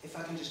 If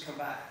I can just come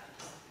back,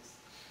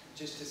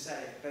 just to say,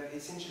 but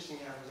it's interesting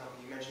how, for example,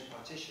 you mentioned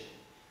partition,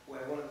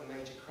 where one of the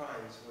major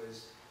crimes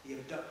was the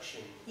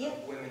abduction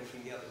of women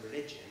from the other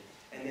religion,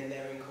 and then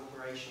their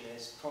incorporation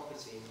as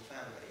property in the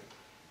family.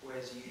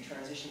 Whereas you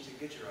transition to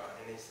Gujarat,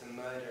 and it's the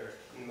murder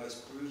in the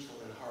most brutal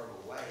and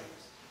horrible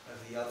ways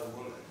of the other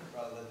woman,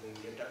 rather than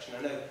the abduction.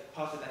 I know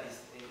part of that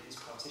is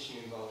partition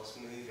involves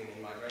moving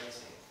and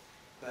migrating,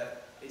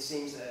 but it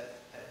seems a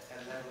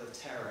level of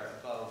terror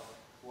above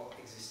what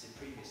existed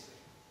previously.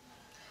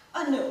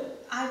 No,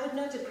 I would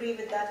not agree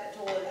with that at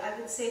all. I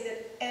would say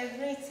that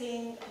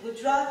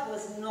Gujarat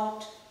was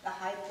not the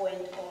high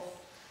point of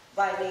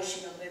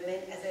violation of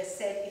women. As I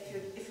said, if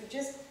you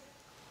just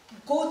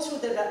go through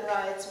the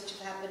riots which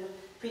have happened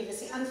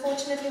previously,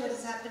 unfortunately what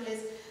has happened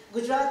is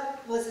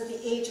Gujarat was at the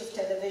age of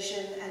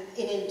television and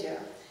in India,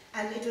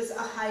 and it was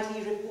a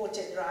highly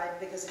reported riot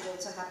because it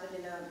also happened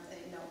in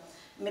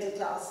a middle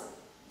class,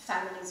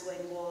 families were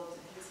involved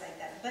and things like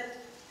that. But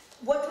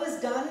what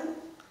was done,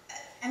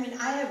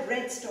 I have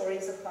read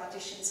stories of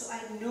partition, so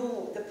I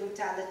know the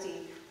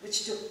brutality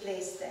which took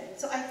place then.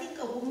 So I think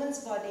a woman's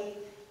body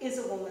is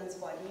a woman's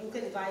body. You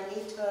can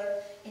violate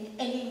her in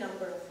any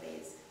number of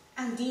ways.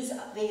 And these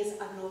ways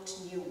are not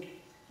new.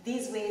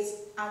 These ways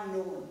are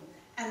known.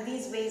 And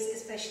these ways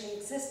especially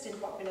exist in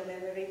popular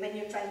memory when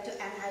you're trying to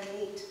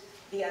annihilate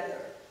the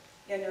other.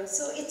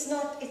 So it's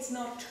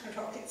not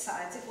rocket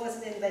science. It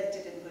wasn't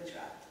invented in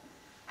Gujarat.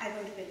 I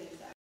don't believe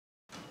that.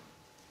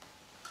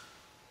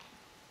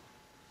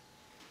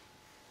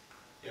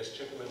 Yes,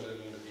 gentleman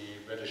in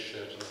the reddish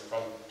shirt in the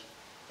front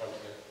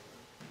here.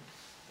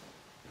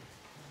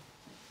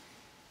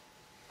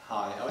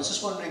 Hi, I was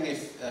just wondering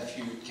if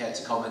you care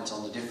to comment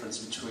on the difference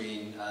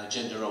between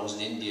gender roles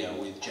in India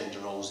with gender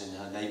roles in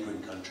her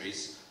neighbouring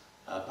countries,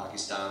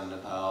 Pakistan,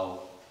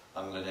 Nepal,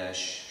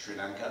 Bangladesh, Sri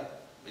Lanka,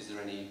 is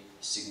there any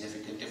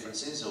significant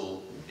differences,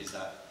 or is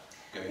that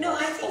going No,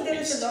 off I think there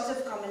is off-piste? a lot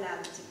of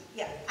commonality.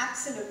 Yeah,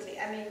 absolutely.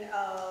 I mean,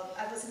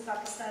 I was in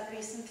Pakistan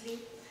recently,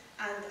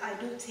 and I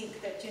do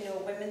think that, you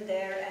know, women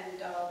there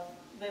and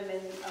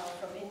women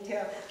from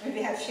India,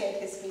 we have shared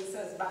history, so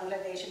as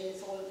Bangladesh, and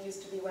it's all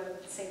used to be one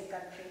of the same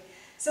country.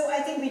 So I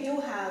think we do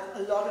have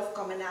a lot of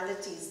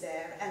commonalities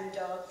there, and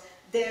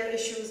their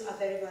issues are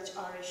very much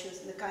our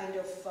issues, and the kind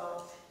of,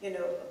 you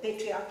know,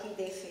 patriarchy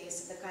they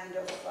face, the kind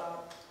of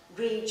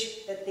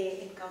rage that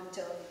they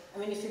encounter. I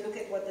mean, if you look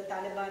at what the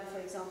Taliban, for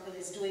example,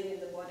 is doing in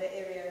the border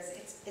areas,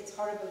 it's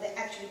horrible. They're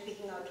actually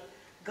picking out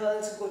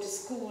girls who go to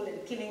school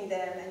and killing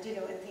them, and, you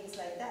know, and things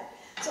like that.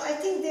 So I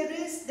think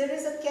there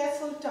is a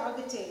careful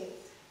targeting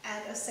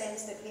and a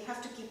sense that we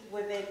have to keep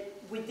women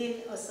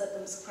within a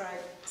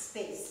circumscribed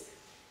space.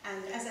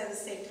 And as I was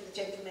saying to the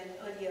gentleman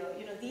earlier,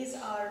 you know, these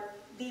are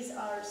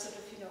sort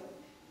of, you know,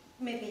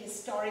 maybe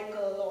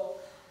historical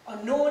or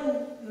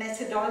known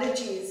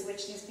methodologies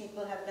which these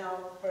people have now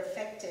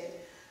perfected,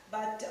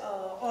 but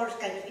or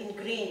kind of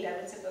ingrained. I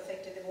wouldn't say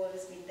perfected; they've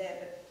always been there,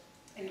 but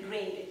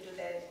ingrained into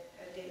their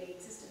daily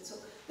existence. So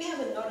we have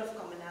a lot of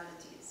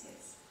commonalities.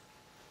 Yes.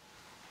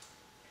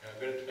 I'm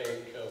going to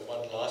take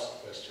one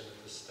last question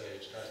at this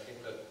stage, and I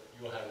think that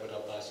your hand went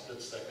up by a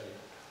split second.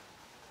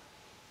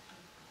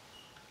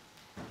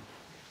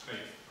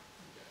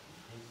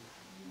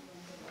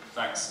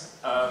 Thanks.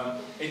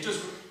 It does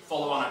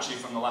follow on actually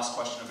from the last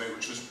question a bit,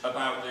 which was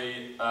about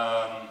the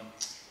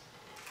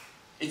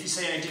if you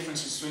see any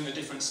differences between the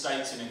different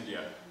states in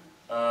India,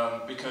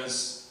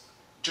 because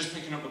just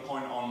picking up the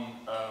point on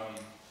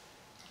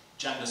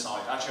gender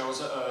side, actually I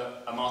was at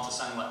a Martha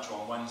Sen lecture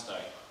on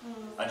Wednesday,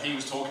 and he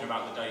was talking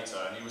about the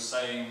data, and he was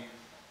saying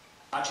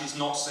actually it's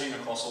not seen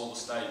across all the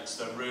states,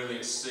 that really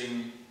it's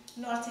seen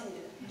North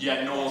India.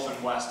 Yeah, north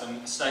and west,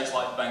 and states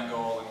like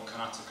Bengal and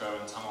Karnataka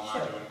and Tamil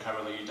Nadu and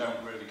Kerala, you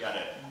don't really get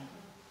it.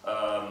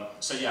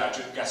 So yeah,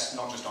 I guess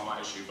not just on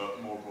that issue,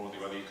 but more broadly,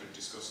 whether you could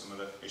discuss some of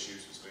the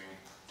issues between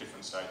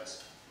different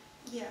states.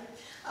 Yeah,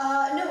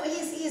 no,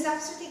 he's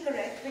absolutely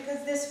correct,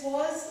 because this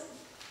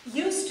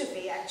used to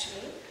be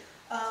actually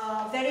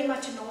very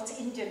much a North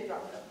Indian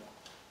problem.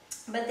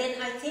 But then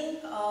I think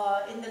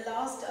in the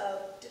last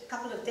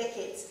couple of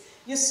decades,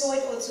 you saw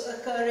it also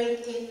occurring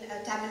in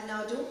Tamil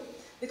Nadu,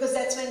 because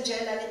that's when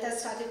Jayalalitha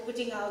started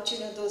putting out, you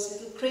know, those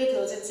little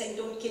cradles and saying,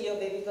 don't kill your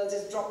baby girls,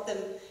 just drop them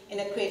in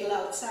a cradle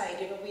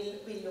outside, you know,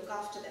 we'll look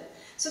after them.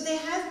 So they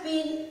have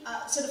been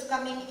sort of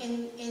coming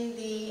in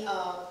the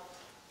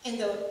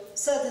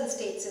southern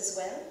states as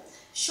well.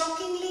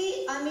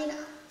 Shockingly, I mean,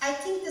 I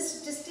think the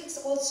statistics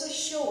also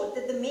showed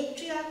that the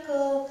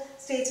matriarchal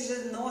states, which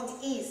is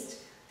northeast,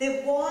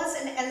 there was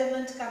an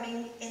element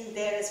coming in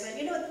there as well.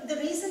 You know, the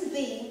reason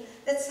being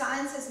that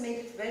science has made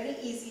it very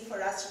easy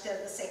for us to tell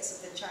the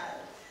sex of the child.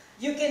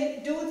 You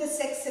can do the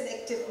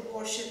sex-selective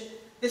abortion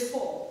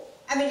before.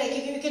 I mean, like,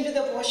 you can do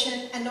the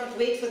abortion and not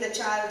wait for the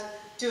child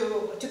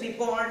to be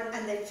born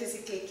and then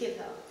physically kill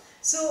her.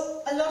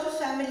 So a lot of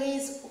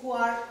families who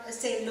are,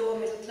 say, lower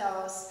middle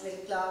class,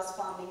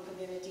 farming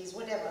communities,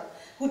 whatever,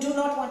 who do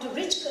not want to,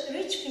 rich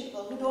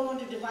people who don't want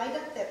to divide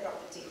up their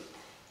property.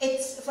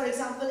 It's, for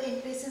example,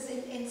 in places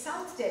in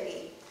South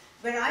Delhi,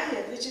 where I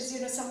live, which is, you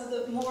know, some of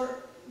the more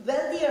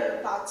wealthier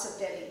parts of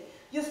Delhi,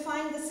 you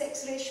find the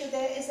sex ratio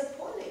there is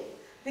appalling,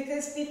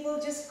 because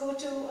people just go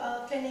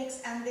to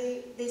clinics and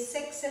they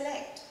sex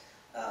select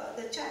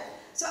the child.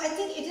 So I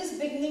think it is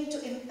beginning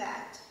to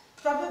impact,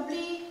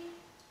 probably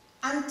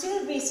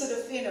until we sort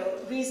of, you know,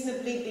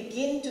 reasonably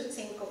begin to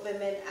think of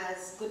women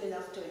as good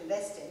enough to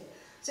invest in.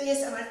 So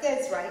yes, Amartya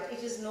is right,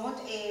 it is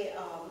not a,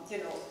 you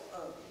know,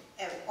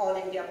 an all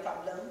India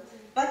problem,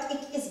 but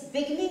it is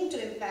beginning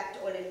to impact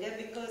all India,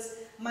 because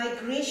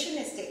migration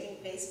is taking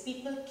place.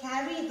 People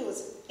carry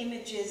those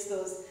images,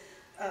 those,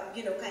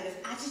 you know, kind of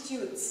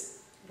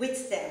attitudes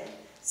with them.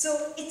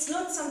 So it's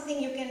not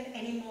something you can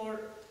anymore,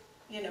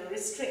 you know,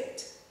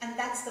 restrict. And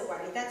that's the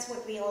worry. That's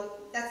what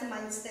that's the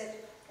mindset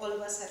all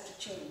of us have to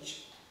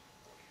change.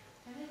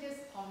 Can I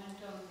just comment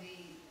on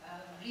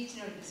the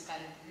regional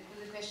disparity? It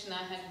was a question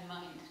I had in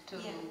mind too.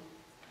 Yeah.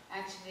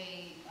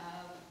 Actually,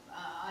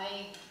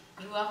 I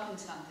grew up in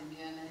South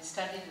India and I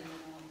studied in the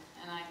north,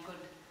 and I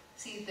could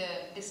see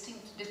the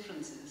distinct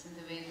differences in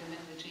the way women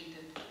were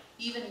treated.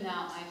 Even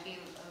now, I feel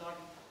a lot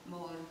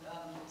more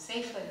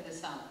safer in the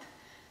south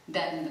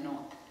than in the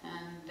north.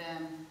 And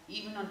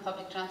even on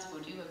public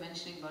transport, you were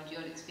mentioning about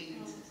your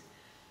experiences.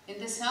 In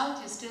the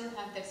south, you still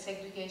have that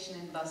segregation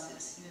in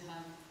buses. You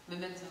have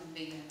women on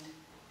B and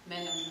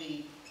men on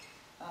B.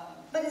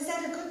 But is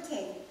that a good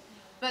thing?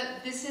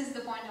 But this is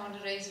the point I want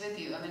to raise with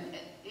you. I mean,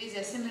 is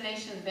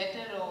assimilation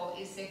better, or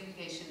is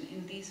segregation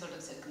in these sort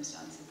of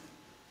circumstances?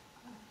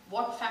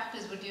 What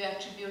factors would you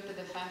attribute to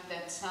the fact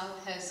that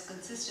South has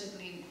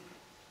consistently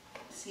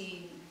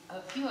seen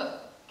fewer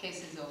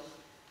cases of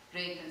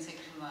rape and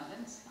sexual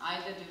violence,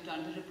 either due to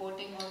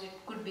underreporting, or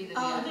it could be the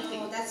reality?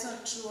 No, that's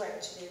not true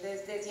actually.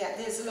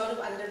 There's a lot of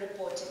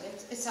underreporting.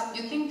 It's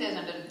you think there's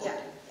underreporting?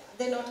 Yeah,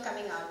 they're not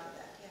coming out with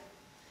that, yeah.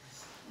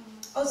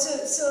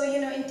 Also, so, you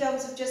know, in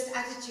terms of just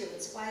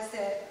attitudes, why is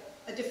there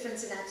a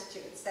difference in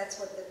attitudes? That's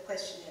what the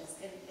question is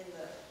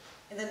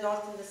in the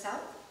north and the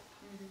south.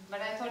 Mm-hmm.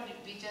 But I thought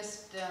we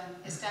just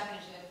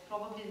established that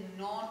probably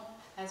the north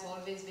has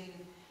always been,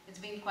 it's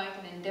been quite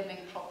an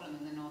endemic problem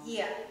in the north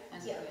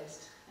and the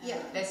west.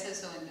 And lesser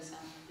so in the south.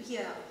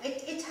 Yeah,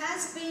 it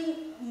has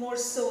been more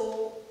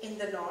so in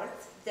the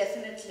north,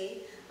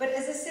 definitely. But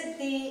as I said,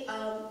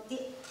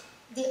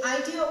 the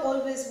idea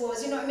always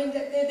was, you know, I mean,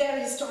 there are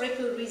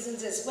historical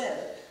reasons as well,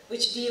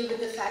 which deal with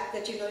the fact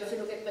that, you know, if you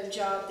look at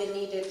Punjab, they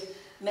needed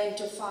men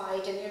to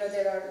fight, and, you know,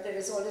 there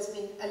has always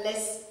been a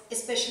less,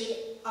 especially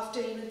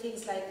after even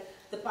things like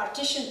the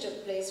partition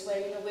took place, where,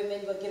 you know,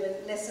 women were given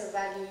lesser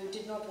value. You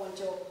did not want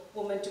your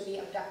woman to be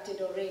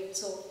abducted or raped.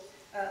 So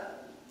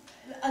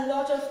a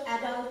lot of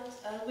adult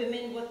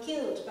women were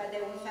killed by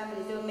their own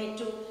families. They were made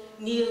to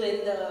kneel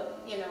in the,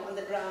 you know, on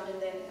the ground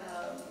and then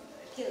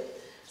killed.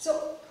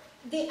 So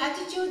the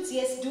attitudes,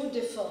 yes, do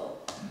differ,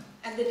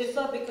 and they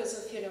differ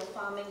because of, you know,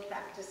 farming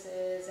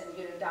practices and,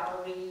 you know,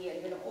 dowry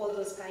and, you know, all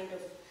those kind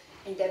of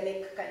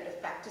endemic kind of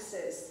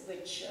practices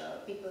which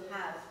people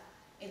have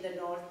in the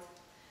north.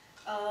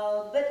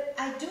 But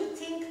I do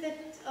think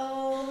that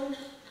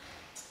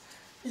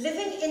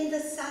living in the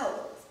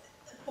south,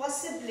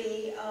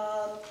 possibly,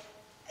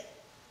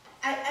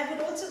 I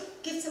would also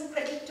give some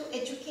credit to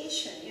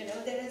education. You know,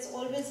 there has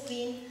always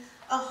been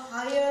a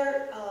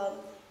higher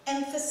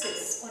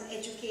emphasis on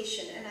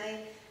education,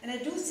 and I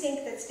do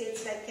think that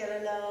states like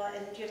Kerala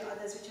and, you know,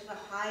 others which have a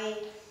high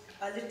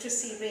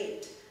literacy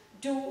rate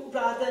do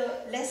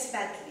rather less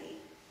badly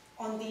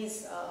on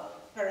these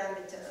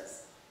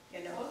parameters.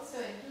 You know. Also,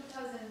 in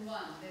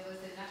 2001, there was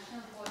a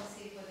national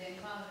policy for the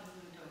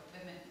empowerment of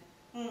women,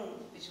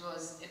 which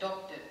was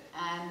adopted,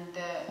 and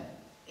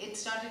it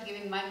started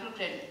giving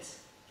microcredits.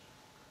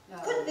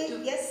 Could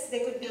be, yes,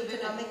 there could be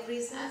economic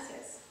reasons,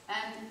 yes.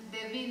 And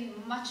they've been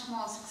much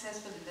more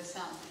successful in the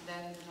south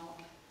than the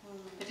north.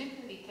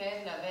 Particularly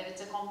Kerala, where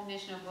it's a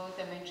combination of both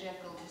a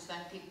matriarchal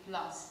society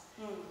plus.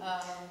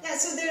 Yeah,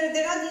 so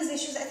there are these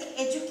issues. I think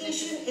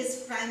education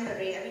is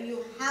primary. I mean,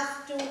 you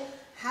have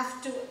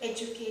to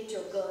educate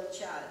your girl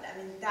child. I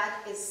mean,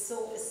 that is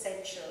so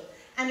essential.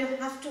 And you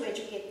have to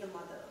educate the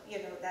mother. You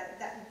know,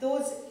 that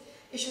those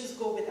issues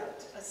go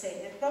without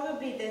saying. And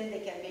probably then they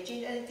can be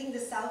changed. And I think the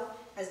south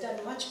has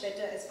done much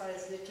better as far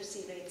as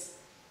literacy rates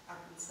are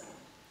concerned.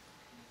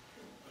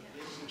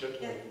 Ladies and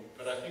gentlemen,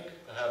 but I think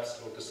perhaps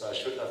Lord Desai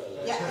should have the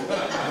last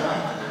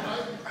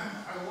word.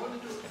 I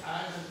wanted to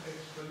add an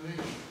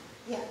explanation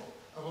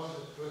about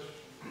this question.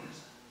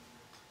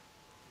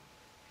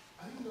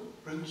 I think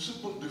the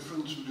principal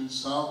difference between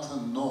South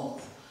and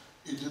North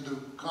is that the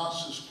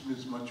caste system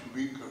is much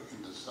weaker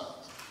in the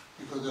South,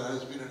 because there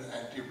has been an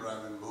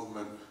anti-Brahmin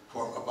movement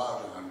for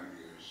about 100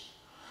 years.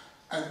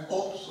 And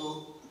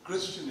also,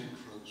 Christian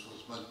influence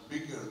was much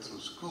bigger through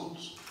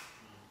schools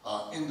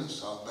in the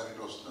South than it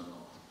was in the North.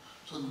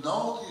 So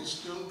North is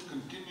still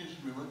continues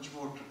to be much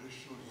more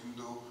traditional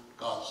Hindu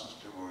caste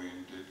system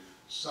oriented.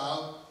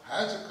 South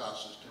has a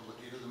caste system, but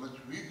it is a much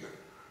weaker,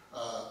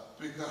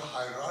 bigger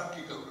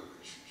hierarchical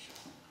relationship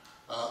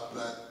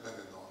than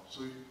the North.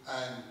 So,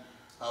 and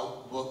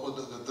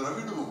the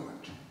Dravid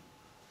movement,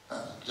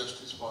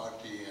 Justice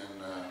Party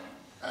and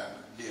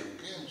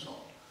DMK and so on,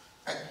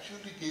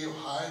 actually gave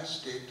higher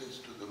status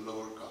to the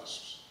lower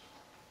castes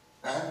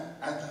and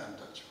the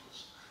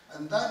untouchables.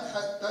 And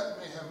that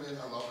may have made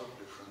a lot of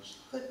difference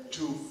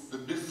to the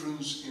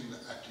difference in the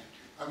attitude.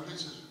 I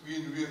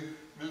mean, we are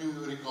dealing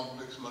with very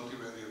complex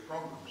multivariate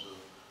problems, so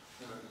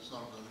you know, it's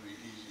not going to be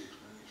easy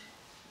explanation.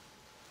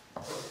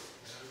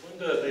 I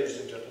wonder, ladies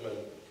and gentlemen,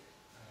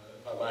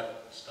 if I might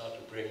start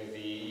to bring the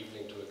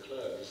evening to a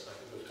close. I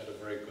think we've had a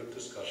very good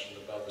discussion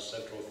about the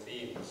central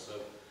themes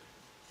of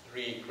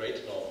 3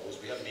 great novels.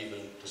 We haven't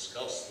even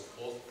discussed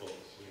the 4th book,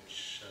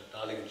 which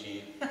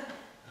Darlingji,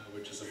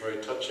 which is a very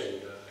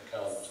touching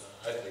account,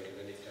 I think,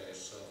 in any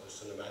case, of a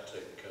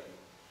cinematic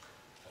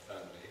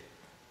family.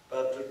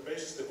 But it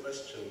raises the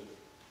question,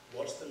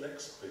 what's the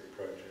next big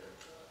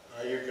project?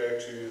 Are you going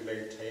to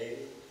maintain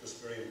this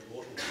very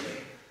important,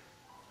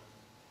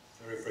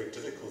 very, very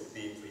difficult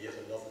theme for yet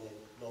another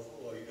novel,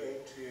 or are you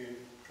going to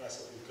try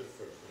something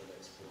different for the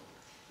next book?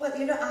 Well,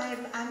 you know,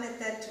 I'm at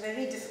that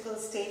very difficult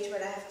stage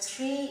where I have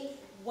 3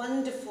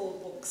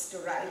 wonderful books to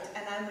write,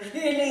 and I'm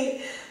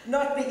really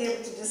not being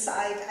able to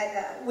decide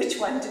which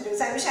one to do.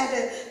 So I wish I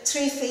had a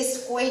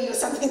 3-faced coin or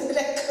something that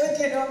I could,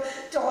 you know,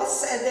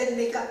 toss and then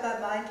make up my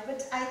mind.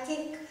 But I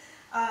think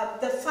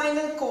the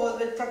final call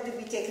will probably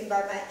be taken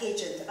by my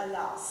agent,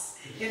 alas.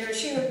 You know,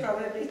 she will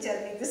probably tell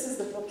me, this is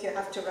the book you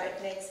have to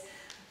write next.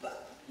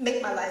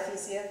 Make my life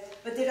easier.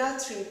 But there are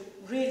 3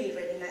 really,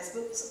 really nice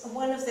books.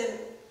 One of them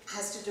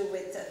has to do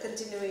with a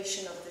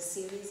continuation of the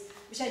series,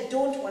 which I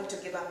don't want to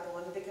give up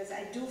on, because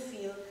I do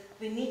feel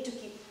we need to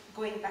keep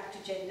going back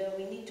to gender.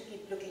 We need to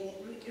keep looking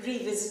at,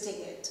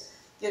 revisiting it,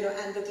 you know,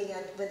 and looking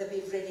at whether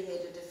we've really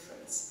made a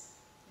difference.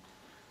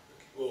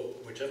 Well,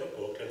 whichever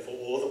book, and for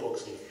all the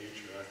books in the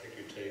future, I think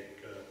you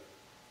take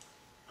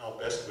our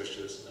best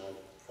wishes and our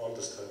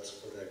fondest hopes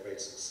for their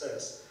great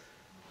success.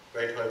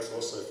 great hopes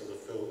also for the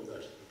film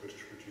that the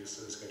British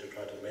producer is going to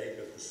try to make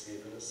of the Sea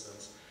of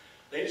Innocence.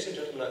 Ladies and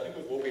gentlemen, I think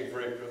we've all been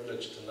very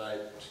privileged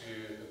tonight to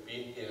have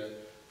been here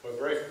for a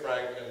very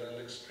frank and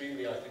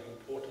extremely, I think,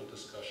 important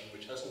discussion,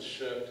 which hasn't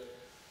shirked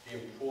the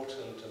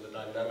important and the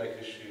dynamic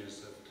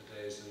issues of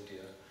today's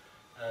India.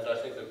 And I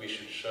think that we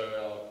should show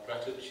our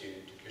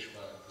gratitude to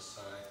Kishwar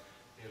Desai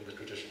in the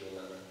traditional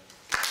manner.